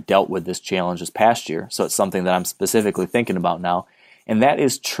because I dealt with this challenge this past year. So it's something that I'm specifically thinking about now. And that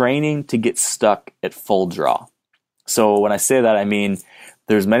is training to get stuck at full draw. So when I say that, I mean,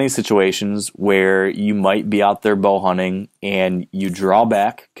 there's many situations where you might be out there bow hunting and you draw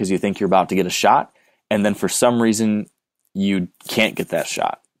back because you think you're about to get a shot. And then for some reason, you can't get that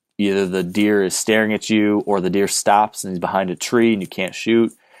shot. Either the deer is staring at you or the deer stops and he's behind a tree and you can't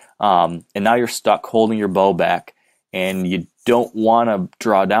shoot. And now you're stuck holding your bow back and you don't want to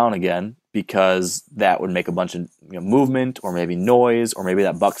draw down again because that would make a bunch of movement or maybe noise, or maybe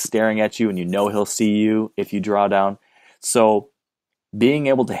that buck's staring at you and he'll see you if you draw down. So being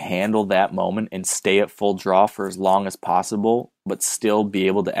able to handle that moment and stay at full draw for as long as possible, but still be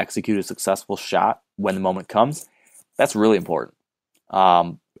able to execute a successful shot when the moment comes, that's really important.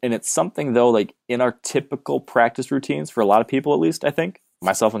 And it's something, though, like in our typical practice routines, for a lot of people at least, I think,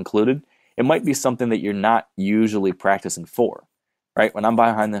 myself included, it might be something that you're not usually practicing for, right? When I'm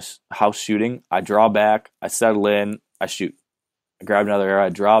behind this house shooting, I draw back, I settle in, I shoot. I grab another arrow, I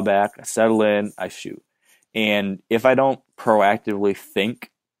draw back, I settle in, I shoot. And if I don't proactively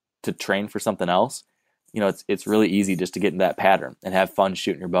think to train for something else, it's really easy just to get in that pattern and have fun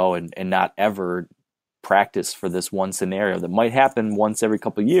shooting your bow and not ever practice for this one scenario that might happen once every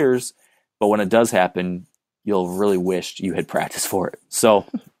couple of years, but when it does happen, you'll really wish you had practiced for it. So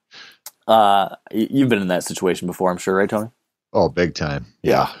you've been in that situation before, I'm sure, right, Tony? Oh, big time.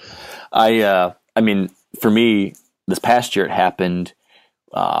 Yeah. I mean, for me, this past year it happened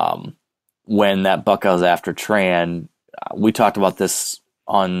when that buck I was after, Tran. We talked about this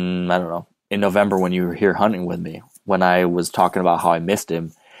in November when you were here hunting with me, when I was talking about how I missed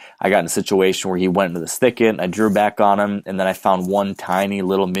him. I got in a situation where he went into this thicket and I drew back on him, and then I found one tiny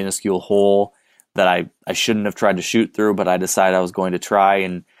little minuscule hole that I shouldn't have tried to shoot through, but I decided I was going to try,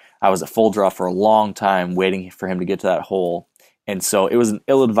 and I was at full draw for a long time waiting for him to get to that hole. And so it was an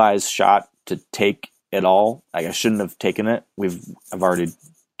ill-advised shot to take at all. Like, I shouldn't have taken it. I've already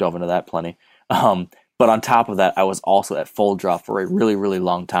dove into that plenty. But on top of that, I was also at full draw for a really, really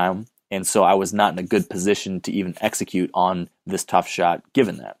long time. And so I was not in a good position to even execute on this tough shot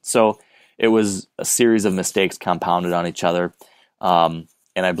given that. So it was a series of mistakes compounded on each other, and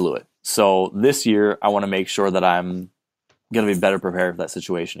I blew it. So this year, I want to make sure that I'm going to be better prepared for that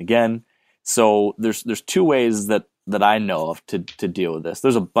situation again. So there's two ways that I know of to deal with this.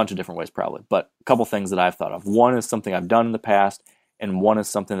 There's a bunch of different ways probably, but a couple things that I've thought of. One is something I've done in the past, and one is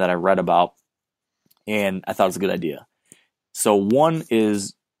something that I read about, and I thought it was a good idea. So one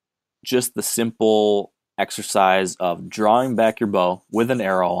is just the simple exercise of drawing back your bow with an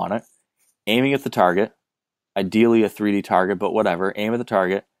arrow on it, aiming at the target, ideally a 3D target, but whatever, aim at the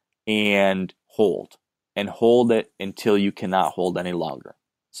target, and hold it until you cannot hold any longer.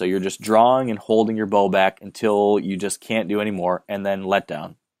 So you're just drawing and holding your bow back until you just can't do anymore, and then let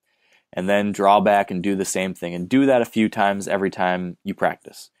down. and then draw back and do the same thing, and do that a few times every time you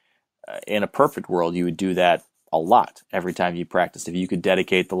practice. In a perfect world, you would do that a lot every time you practice. If you could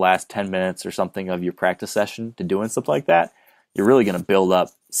dedicate the last 10 minutes or something of your practice session to doing stuff like that, you're really going to build up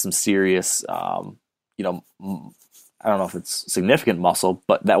some serious, I don't know if it's significant muscle,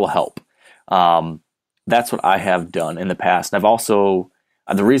 but that will help. That's what I have done in the past. And I've also,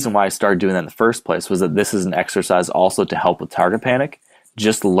 the reason why I started doing that in the first place was that this is an exercise also to help with target panic.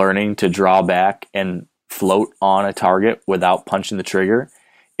 Just learning to draw back and float on a target without punching the trigger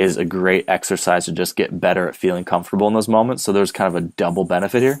is a great exercise to just get better at feeling comfortable in those moments. So there's kind of a double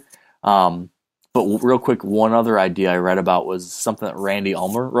benefit here. But real quick, one other idea I read about was something that Randy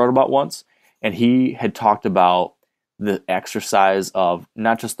Ulmer wrote about once. And he had talked about the exercise of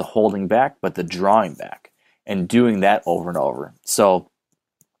not just the holding back, but the drawing back and doing that over and over. So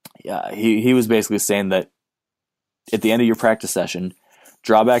yeah, he was basically saying that at the end of your practice session,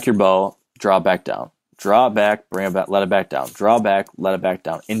 draw back your bow, draw back down. Draw it back, bring it back, let it back down. Draw back, let it back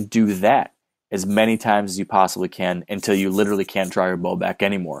down. And do that as many times as you possibly can until you literally can't draw your bow back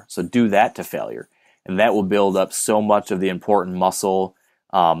anymore. So do that to failure. And that will build up so much of the important muscle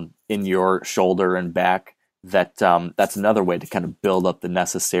in your shoulder and back that that's another way to kind of build up the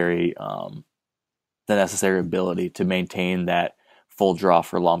necessary ability to maintain that full draw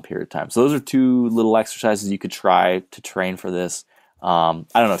for a long period of time. So those are two little exercises you could try to train for this. I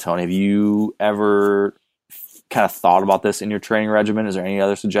don't know, Tony, have you ever kind of thought about this in your training regimen? Is there any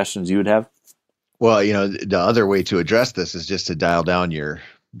other suggestions you would have? Well, the other way to address this is just to dial down your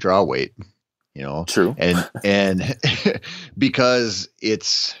draw weight, True. And because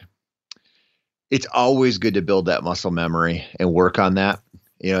it's always good to build that muscle memory and work on that.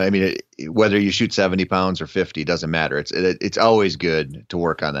 Whether you shoot 70 pounds or 50, doesn't matter. It's always good to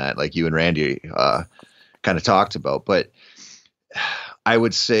work on that, like you and Randy kind of talked about. But I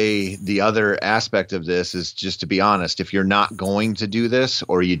would say the other aspect of this is just to be honest. If you're not going to do this,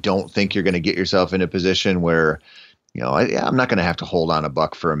 or you don't think you're going to get yourself in a position where, I'm not going to have to hold on a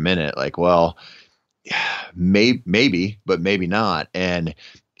buck for a minute. Like, well, maybe, but maybe not. And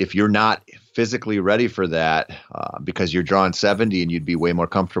if you're not physically ready for that, because you're drawing 70 and you'd be way more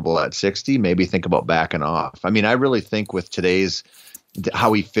comfortable at 60, maybe think about backing off. I mean, I really think with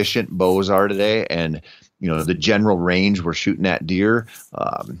how efficient bows are today, and the general range we're shooting at deer,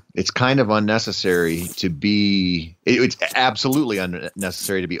 it's kind of unnecessary to be. It's absolutely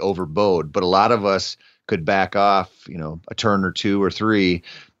unnecessary to be overbowed. But a lot of us could back off, a turn or two or three,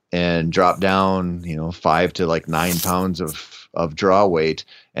 and drop down, 5 to 9 pounds of draw weight,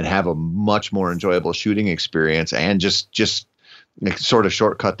 and have a much more enjoyable shooting experience, and just sort of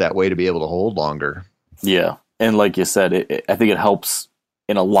shortcut that way to be able to hold longer. Yeah, and like you said, I think it helps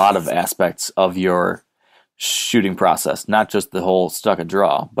in a lot of aspects of your shooting process, not just the whole stuck a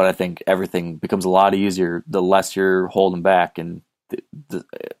draw, but I think everything becomes a lot easier the less you're holding back. And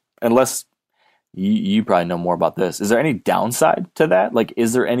unless you probably know more about this, is there any downside to that? Like,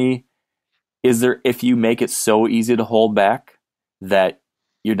 is there if you make it so easy to hold back that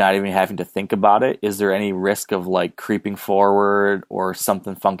you're not even having to think about it, is there any risk of creeping forward or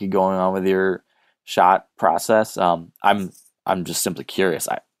something funky going on with your shot process? I'm just simply curious.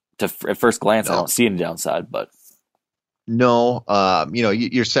 At first glance, I don't see any downside, but no,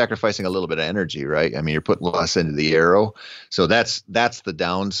 you're sacrificing a little bit of energy, right? I mean, you're putting less into the arrow, so that's the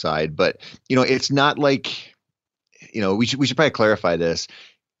downside. But it's not like, we should probably clarify this.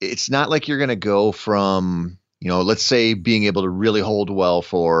 It's not like you're going to go from, let's say being able to really hold well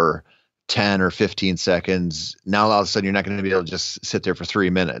for 10 or 15 seconds. Now all of a sudden you're not going to be able to just sit there for 3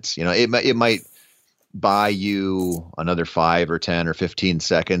 minutes. It might buy you another 5 or 10 or 15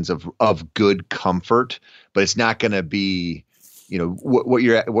 seconds of good comfort, but it's not going to be, what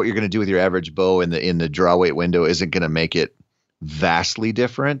you're going to do with your average bow in the draw weight window isn't going to make it vastly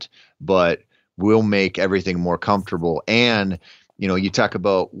different, but will make everything more comfortable. And, you talk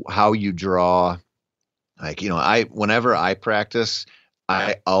about how you draw, whenever I practice,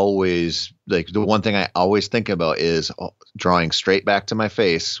 I always the one thing I always think about is drawing straight back to my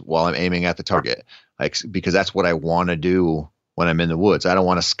face while I'm aiming at the target. Because that's what I want to do when I'm in the woods. I don't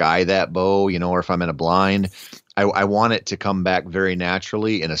want to sky that bow, or if I'm in a blind, I want it to come back very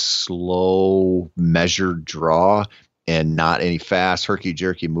naturally in a slow, measured draw, and not any fast,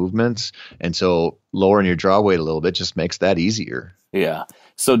 herky-jerky movements. And so lowering your draw weight a little bit just makes that easier. Yeah.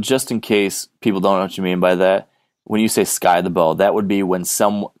 So just in case people don't know what you mean by that, when you say sky the bow, that would be when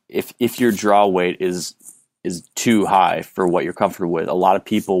if your draw weight is too high for what you're comfortable with, a lot of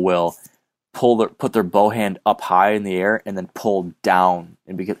people will put their bow hand up high in the air and then pull down,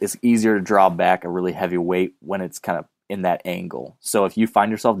 and because it's easier to draw back a really heavy weight when it's kind of in that angle. So if you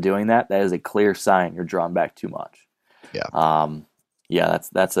find yourself doing that, that is a clear sign you're drawn back too much. Yeah.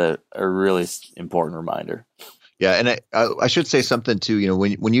 That's a really important reminder. Yeah, and I should say something too. You know,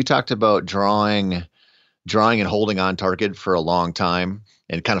 when you talked about drawing and holding on target for a long time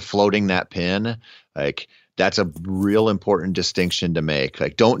and kind of floating that pin, like that's a real important distinction to make.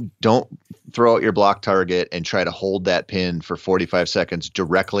 Like don't throw out your block target and try to hold that pin for 45 seconds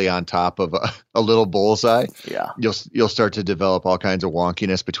directly on top of a little bullseye. Yeah. You'll start to develop all kinds of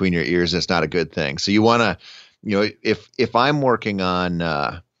wonkiness between your ears. And it's not a good thing. So you want to, you know, if I'm working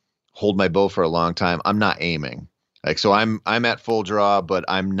on hold my bow for a long time, I'm not aiming. Like, so I'm at full draw, but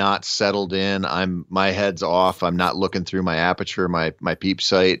I'm not settled in. My head's off. I'm not looking through my aperture, my peep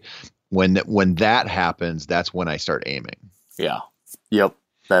sight. When that happens, that's when I start aiming. Yeah. Yep.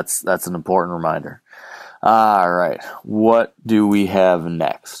 That's an important reminder. All right. What do we have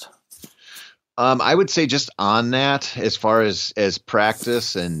next? I would say just on that, as far as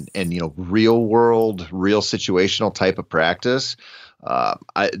practice and you know, real world, real situational type of practice.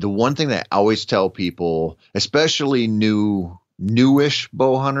 The one thing that I always tell people, especially newish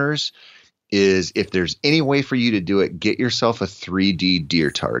bow hunters, is if there's any way for you to do it, get yourself a 3D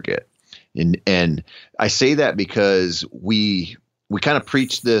deer target. And I say that because we kind of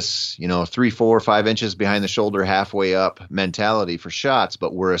preach this, you know, 3, 4, 5 inches behind the shoulder, halfway up mentality for shots,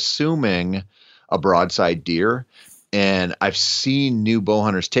 but we're assuming a broadside deer. And I've seen new bow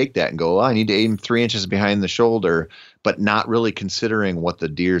hunters take that and go, I need to aim 3 inches behind the shoulder, but not really considering what the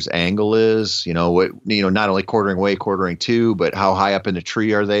deer's angle is. You know, not only quartering away, quartering to, but how high up in the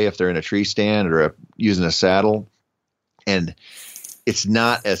tree are they if they're in a tree stand or using a saddle. And it's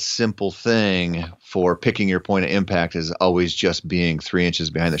not a simple thing for picking your point of impact as always just being 3 inches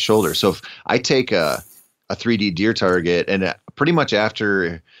behind the shoulder. So if I take a 3D deer target and pretty much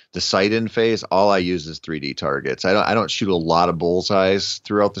after the sight-in phase, all I use is 3D targets. I don't shoot a lot of bullseyes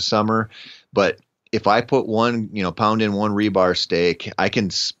throughout the summer, but if I put pound in one rebar stake, I can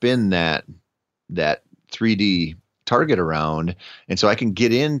spin that 3D target around. And so I can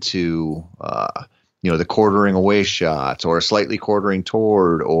get into, the quartering away shots or slightly quartering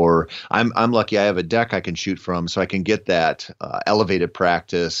toward, or I'm lucky I have a deck I can shoot from, so I can get that elevated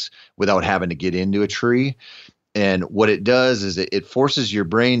practice without having to get into a tree. And what it does is it forces your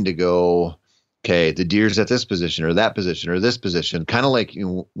brain to go, okay, the deer's at this position or that position or this position. Kind of like, you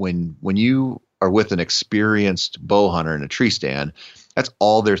know, when you are with an experienced bow hunter in a tree stand, that's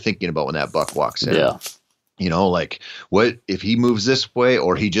all they're thinking about when that buck walks in. Yeah. You know, like, what if he moves this way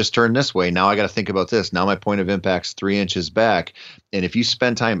or he just turned this way? Now I got to think about this. Now my point of impact's 3 inches back. And if you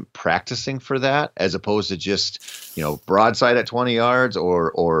spend time practicing for that, as opposed to just, you know, broadside at 20 yards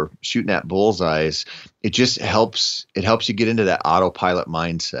or shooting at bullseyes, it just helps. It helps you get into that autopilot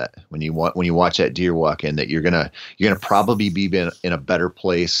mindset when you watch that deer walk in, that you're gonna probably be in a better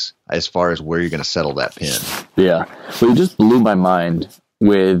place as far as where you're gonna settle that pin. Yeah. Well, you just blew my mind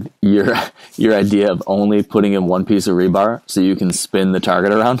with your idea of only putting in one piece of rebar so you can spin the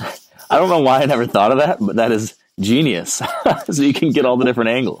target around. I don't know why I never thought of that, but that is genius. So you can get all the different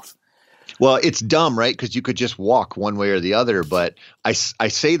angles. Well, it's dumb, right? Because you could just walk one way or the other. But I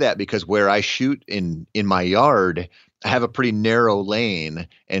say that because where I shoot in my yard, I have a pretty narrow lane.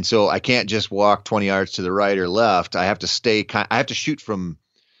 And so I can't just walk 20 yards to the right or left. I have to shoot from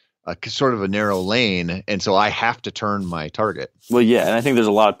a sort of a narrow lane, and so I have to turn my target. Well, yeah, and I think there's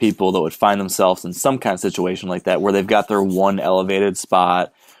a lot of people that would find themselves in some kind of situation like that where they've got their one elevated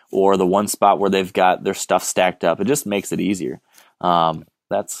spot or the one spot where they've got their stuff stacked up. It just makes it easier.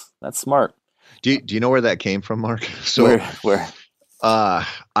 That's smart. Do you know where that came from, Mark? So where?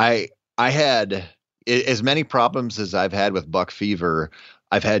 I had as many problems as I've had with buck fever.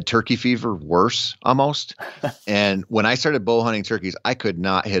 I've had turkey fever worse almost. And when I started bow hunting turkeys, I could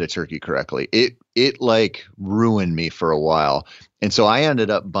not hit a turkey correctly. It like ruined me for a while. And so I ended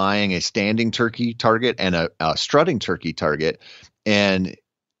up buying a standing turkey target and a strutting turkey target. And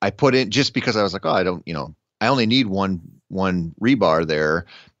I put in, just because I was like, I only need one rebar there,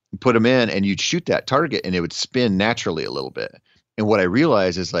 put them in, and you'd shoot that target and it would spin naturally a little bit. And what I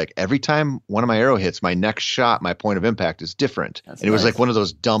realized is, like, every time one of my arrow hits, my next shot, my point of impact is different. That's and it was like one of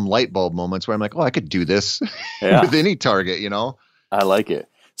those dumb light bulb moments where I'm like, I could do this with any target, you know? I like it.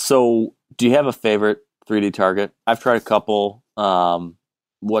 So do you have a favorite 3D target? I've tried a couple.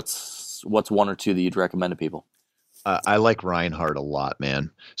 What's one or two that you'd recommend to people? I like Reinhardt a lot,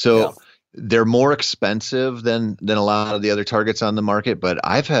 man. So they're more expensive than a lot of the other targets on the market, but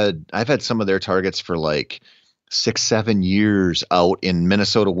I've had some of their targets for like 6-7 years out in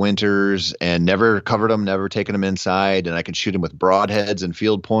Minnesota winters and never covered them, never taken them inside. And I can shoot them with broadheads and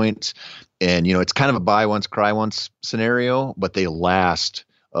field points. And, it's kind of a buy once, cry once scenario, but they last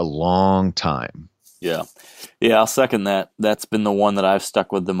a long time. Yeah. Yeah, I'll second that. That's been the one that I've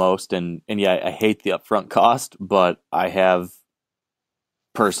stuck with the most. And yeah, I hate the upfront cost, but I have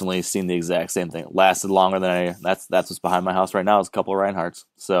personally seen the exact same thing. It lasted longer than that's what's behind my house right now is a couple of Reinhardts.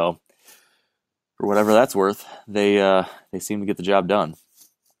 So for whatever that's worth, they seem to get the job done.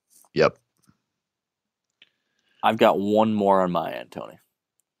 Yep. I've got one more on my end, Tony.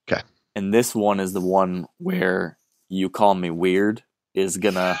 Okay. And this one is the one where you call me weird is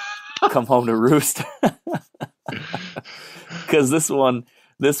gonna come home to roost. Because this one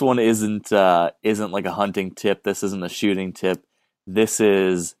isn't like a hunting tip. This isn't a shooting tip. This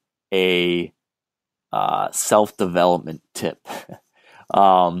is a self-development tip.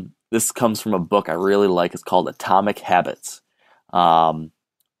 This comes from a book I really like. It's called Atomic Habits. And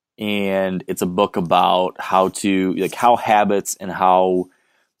it's a book about how habits and how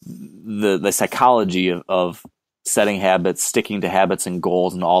the psychology of setting habits, sticking to habits and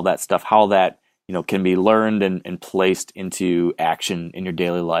goals and all that stuff, how that, can be learned and placed into action in your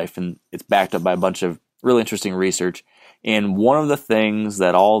daily life. And it's backed up by a bunch of really interesting research. And one of the things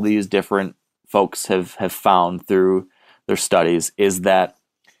that all these different folks have found through their studies is that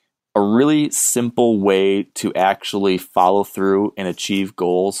a really simple way to actually follow through and achieve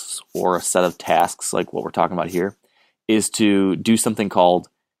goals or a set of tasks like what we're talking about here is to do something called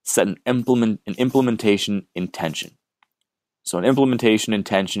set an implementation intention. So an implementation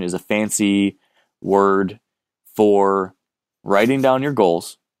intention is a fancy word for writing down your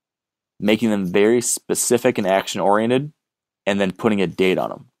goals, making them very specific and action oriented, and then putting a date on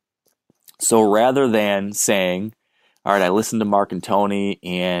them. So rather than saying, all right, I listened to Mark and Tony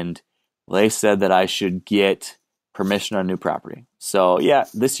and they said that I should get permission on new property. So yeah,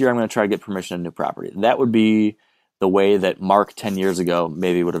 this year I'm going to try to get permission on new property. That would be the way that Mark 10 years ago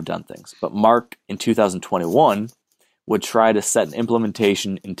maybe would have done things. But Mark in 2021 would try to set an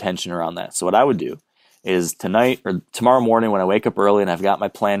implementation intention around that. So what I would do is tonight or tomorrow morning when I wake up early and I've got my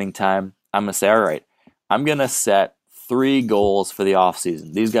planning time, I'm going to say, all right, I'm going to set 3 goals for the off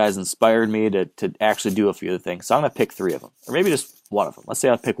season. These guys inspired me to actually do a few of the things. So I'm going to pick 3 of them, or maybe just one of them. Let's say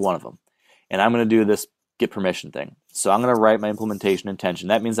I pick one of them. And I'm going to do this get permission thing. So I'm going to write my implementation intention.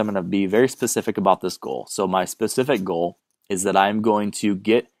 That means I'm going to be very specific about this goal. So my specific goal is that I'm going to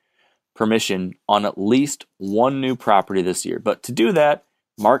get permission on at least 1 new property this year. But to do that,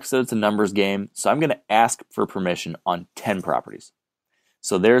 Mark said it's a numbers game. So I'm going to ask for permission on 10 properties.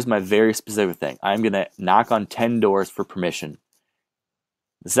 So there's my very specific thing. I'm going to knock on 10 doors for permission.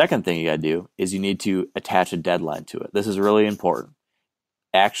 The second thing you got to do is you need to attach a deadline to it. This is really important.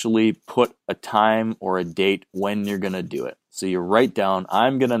 Actually put a time or a date when you're going to do it. So you write down,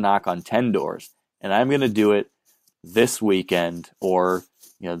 I'm going to knock on 10 doors and I'm going to do it this weekend or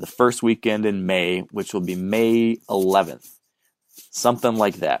the first weekend in May, which will be May 11th. Something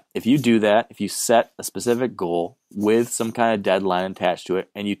like that. If you do that, if you set a specific goal with some kind of deadline attached to it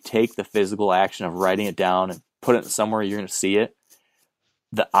and you take the physical action of writing it down and put it somewhere you're going to see it,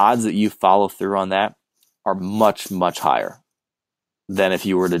 the odds that you follow through on that are much, much higher than if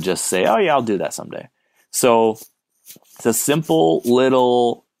you were to just say, oh yeah, I'll do that someday. So it's a simple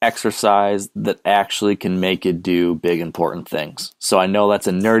little exercise that actually can make you do big, important things. So I know that's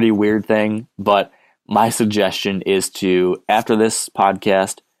a nerdy, weird thing, but my suggestion is to, after this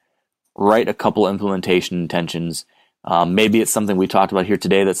podcast, write a couple implementation intentions. Maybe it's something we talked about here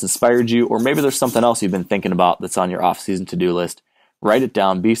today that's inspired you, or maybe there's something else you've been thinking about that's on your off-season to-do list. Write it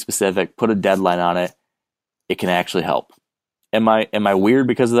down, be specific, put a deadline on it. It can actually help. Am I weird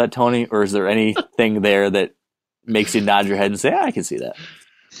because of that, Tony? Or is there anything there that makes you nod your head and say, I can see that?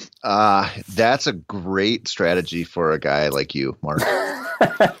 That's a great strategy for a guy like you, Mark.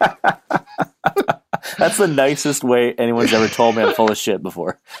 That's the nicest way anyone's ever told me I'm full of shit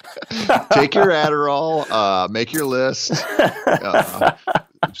before. Take your Adderall, make your list,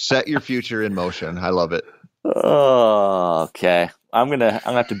 set your future in motion. I love it. Oh, okay. I'm gonna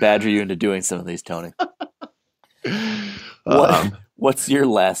have to badger you into doing some of these, Tony. What's your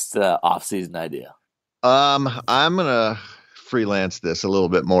last off-season idea? I'm gonna freelance this a little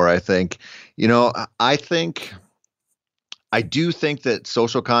bit more. I think, I do think that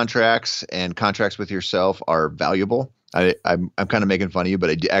social contracts and contracts with yourself are valuable. I'm kind of making fun of you, but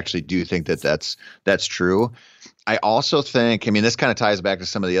I actually do think that that's true. I also think, this kind of ties back to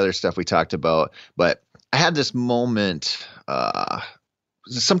some of the other stuff we talked about, but I had this moment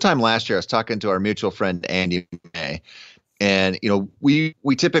sometime last year. I was talking to our mutual friend Andy May, And, we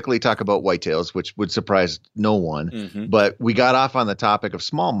typically talk about whitetails, which would surprise no one, but we got off on the topic of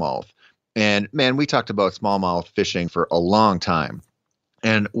smallmouth. And man, we talked about smallmouth fishing for a long time.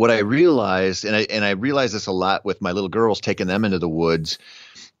 And what I realized, and I realize this a lot with my little girls, taking them into the woods,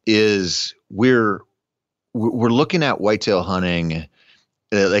 is we're looking at whitetail hunting.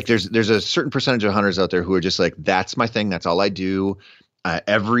 Like there's a certain percentage of hunters out there who are just like, that's my thing. That's all I do.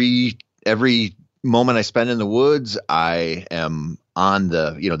 Every moment I spend in the woods, I am on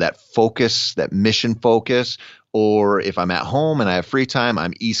that focus, that mission focus. Or if I'm at home and I have free time,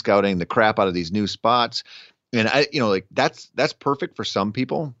 I'm e-scouting the crap out of these new spots. And that's perfect for some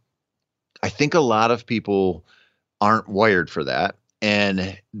people. I think a lot of people aren't wired for that.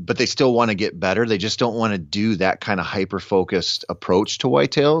 But they still want to get better. They just don't want to do that kind of hyper-focused approach to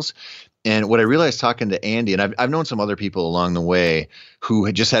whitetails. And what I realized talking to Andy, and I've known some other people along the way who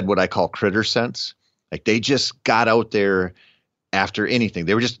had just had what I call critter sense. Like they just got out there after anything.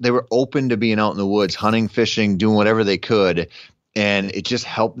 They were open to being out in the woods, hunting, fishing, doing whatever they could. And it just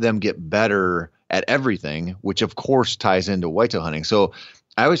helped them get better at everything, which of course ties into whitetail hunting. So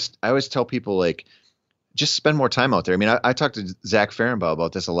I always tell people, like, just spend more time out there. I mean, I talked to Zach Fehrenbaugh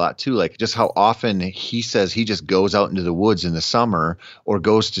about this a lot too, like just how often he says he just goes out into the woods in the summer or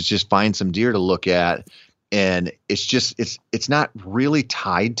goes to just find some deer to look at. And it's not really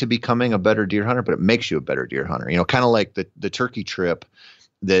tied to becoming a better deer hunter, but it makes you a better deer hunter, kind of like the turkey trip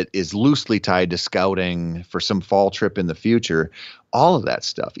that is loosely tied to scouting for some fall trip in the future, all of that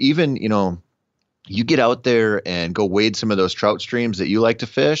stuff. Even, you get out there and go wade some of those trout streams that you like to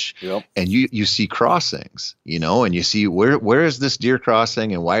fish, and you see crossings, and you see where is this deer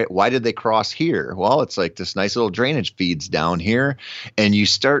crossing and why did they cross here? Well, it's like this nice little drainage feeds down here, and you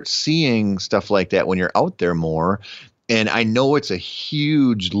start seeing stuff like that when you're out there more. And I know it's a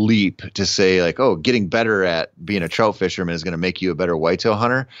huge leap to say like, oh, getting better at being a trout fisherman is going to make you a better whitetail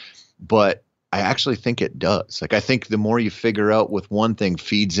hunter, but I actually think it does. Like, I think the more you figure out with one thing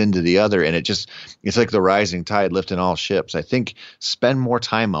feeds into the other, and it's like the rising tide lifting all ships. I think spend more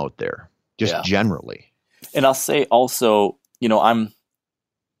time out there, just generally. And I'll say also, I'm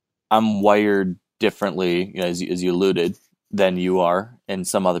wired differently, as you alluded, than you are and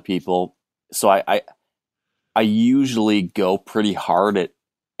some other people. So I usually go pretty hard at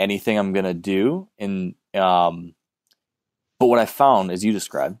anything I'm going to do. And, but what I found, as you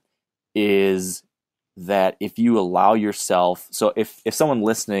described, is that if you allow yourself, so if someone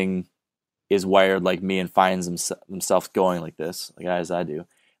listening is wired like me and finds themselves going like this, like as I do,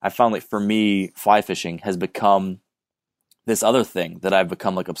 I found like for me, fly fishing has become this other thing that I've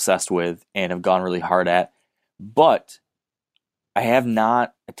become like obsessed with and have gone really hard at, but I have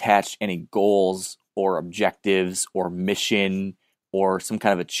not attached any goals or objectives or mission or some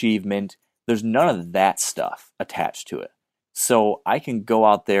kind of achievement. There's none of that stuff attached to it. So I can go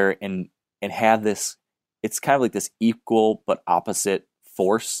out there and have this, it's kind of like this equal but opposite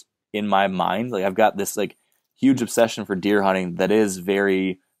force in my mind. Like I've got this like huge obsession for deer hunting that is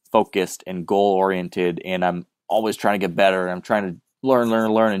very focused and goal oriented, and I'm always trying to get better. I'm trying to learn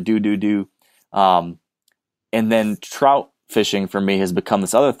and do. And then trout fishing for me has become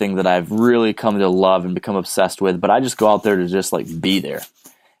this other thing that I've really come to love and become obsessed with, but I just go out there to just like be there.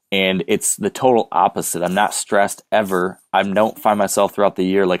 And it's the total opposite. I'm not stressed ever. I don't find myself throughout the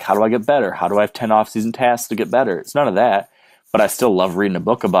year like, how do I get better? How do I have 10 off-season tasks to get better? It's none of that. But I still love reading a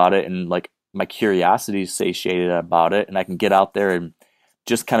book about it, and like my curiosity is satiated about it, and I can get out there and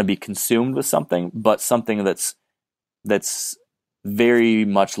just kind of be consumed with something, but something that's very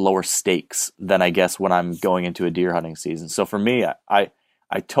much lower stakes than I guess when I'm going into a deer hunting season. So for me, I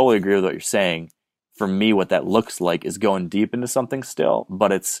totally agree with what you're saying. For me, what that looks like is going deep into something still,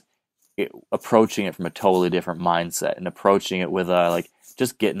 but it's approaching it from a totally different mindset and approaching it with like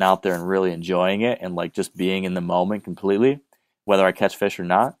just getting out there and really enjoying it and like just being in the moment completely, whether I catch fish or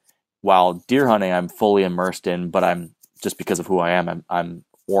not. While deer hunting, I'm fully immersed in, but I'm just because of who I am, I'm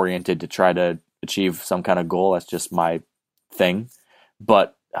oriented to try to achieve some kind of goal. That's just my thing.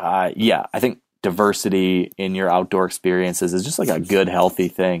 But I think diversity in your outdoor experiences is just like a good, healthy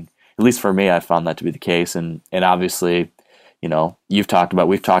thing. At least for me, I found that to be the case. And obviously, we've talked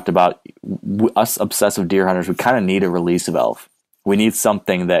about us obsessive deer hunters. We kind of need a release valve. We need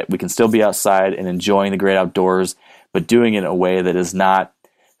something that we can still be outside and enjoying the great outdoors, but doing it in a way that is not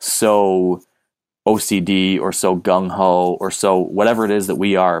so OCD or so gung-ho or so whatever it is that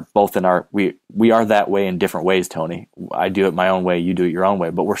we are, both in our, we are that way in different ways, Tony. I do it my own way, you do it your own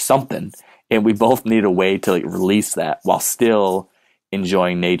way, but we're something. And we both need a way to like release that while still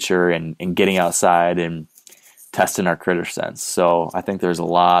enjoying nature and getting outside and testing our critter sense. So I think there's a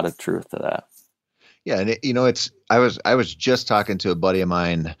lot of truth to that. Yeah, and I was just talking to a buddy of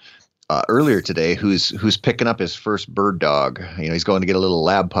mine earlier today who's picking up his first bird dog. He's going to get a little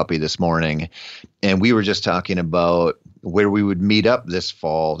lab puppy this morning, and we were just talking about where we would meet up this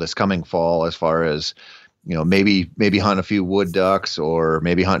coming fall, as far as maybe hunt a few wood ducks or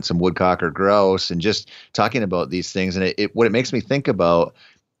maybe hunt some woodcock or grouse, and just talking about these things. And what it makes me think about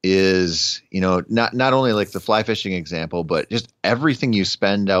is, not only like the fly fishing example, but just everything you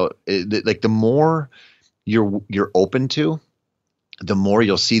spend out. Like the more you're open to, the more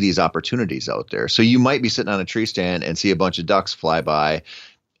you'll see these opportunities out there. So you might be sitting on a tree stand and see a bunch of ducks fly by,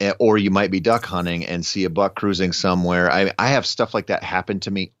 or you might be duck hunting and see a buck cruising somewhere. I have stuff like that happen to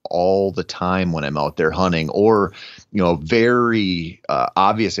me all the time when I'm out there hunting. Or, very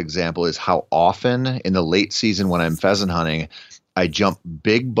obvious example is how often in the late season when I'm pheasant hunting, I jump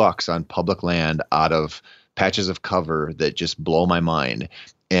big bucks on public land out of patches of cover that just blow my mind.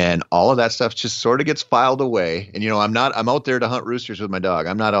 And all of that stuff just sort of gets filed away. And, I'm out there to hunt roosters with my dog.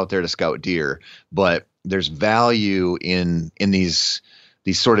 I'm not out there to scout deer, but there's value in these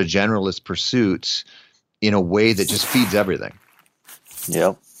sort of generalist pursuits in a way that just feeds everything.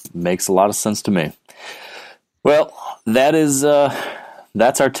 Yep. Makes a lot of sense to me. Well, that's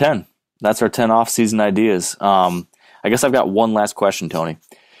our 10. That's our 10 off-season ideas. I guess I've got one last question, Tony.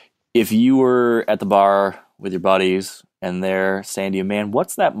 If you were at the bar with your buddies and they're saying to you, man,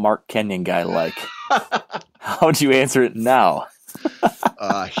 what's that Mark Kenyon guy like? How would you answer it now?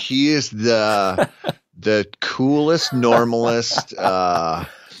 He is the coolest, normalist,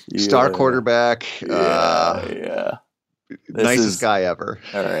 star quarterback, nicest guy ever.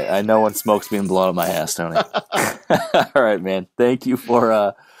 All right. I know when smoke's being blown up my ass, Tony. All right, man.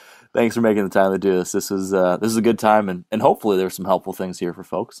 Thanks for making the time to do this. This is a good time, and hopefully there's some helpful things here for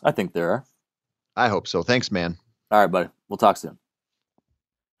folks. I think there are. I hope so. Thanks, man. All right, buddy. We'll talk soon.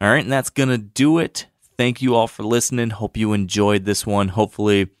 All right, and that's going to do it. Thank you all for listening. Hope you enjoyed this one.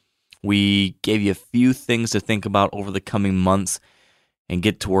 Hopefully we gave you a few things to think about over the coming months and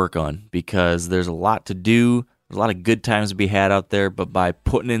get to work on, because there's a lot to do. There's a lot of good times to be had out there, but by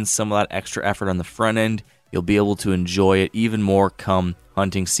putting in some of that extra effort on the front end, you'll be able to enjoy it even more come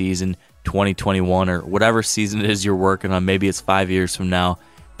hunting season 2021 or whatever season it is you're working on. Maybe it's 5 years from now,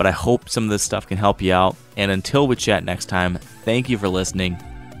 but I hope some of this stuff can help you out. And until we chat next time, thank you for listening,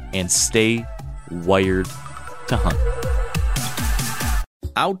 and stay wired to hunt.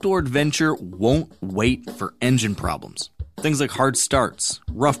 Outdoor adventure won't wait for engine problems. Things like hard starts,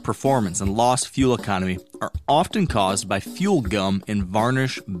 rough performance, and lost fuel economy are often caused by fuel gum and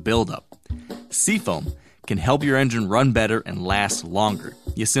varnish buildup. Seafoam can help your engine run better and last longer.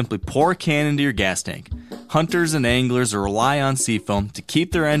 You simply pour a can into your gas tank. Hunters and anglers rely on Seafoam to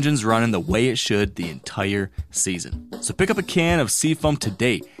keep their engines running the way it should the entire season. So pick up a can of Seafoam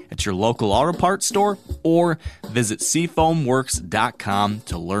today at your local auto parts store or visit seafoamworks.com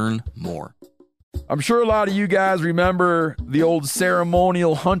to learn more. I'm sure a lot of you guys remember the old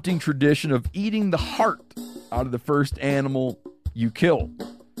ceremonial hunting tradition of eating the heart out of the first animal you kill.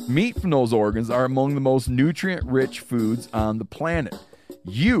 Meat from those organs are among the most nutrient-rich foods on the planet.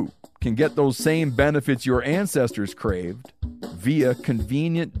 You can get those same benefits your ancestors craved via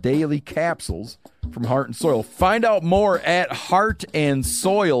convenient daily capsules from Heart and Soil. Find out more at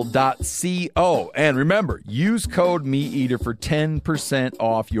heartandsoil.co. And remember, use code MeatEater for 10%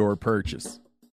 off your purchase.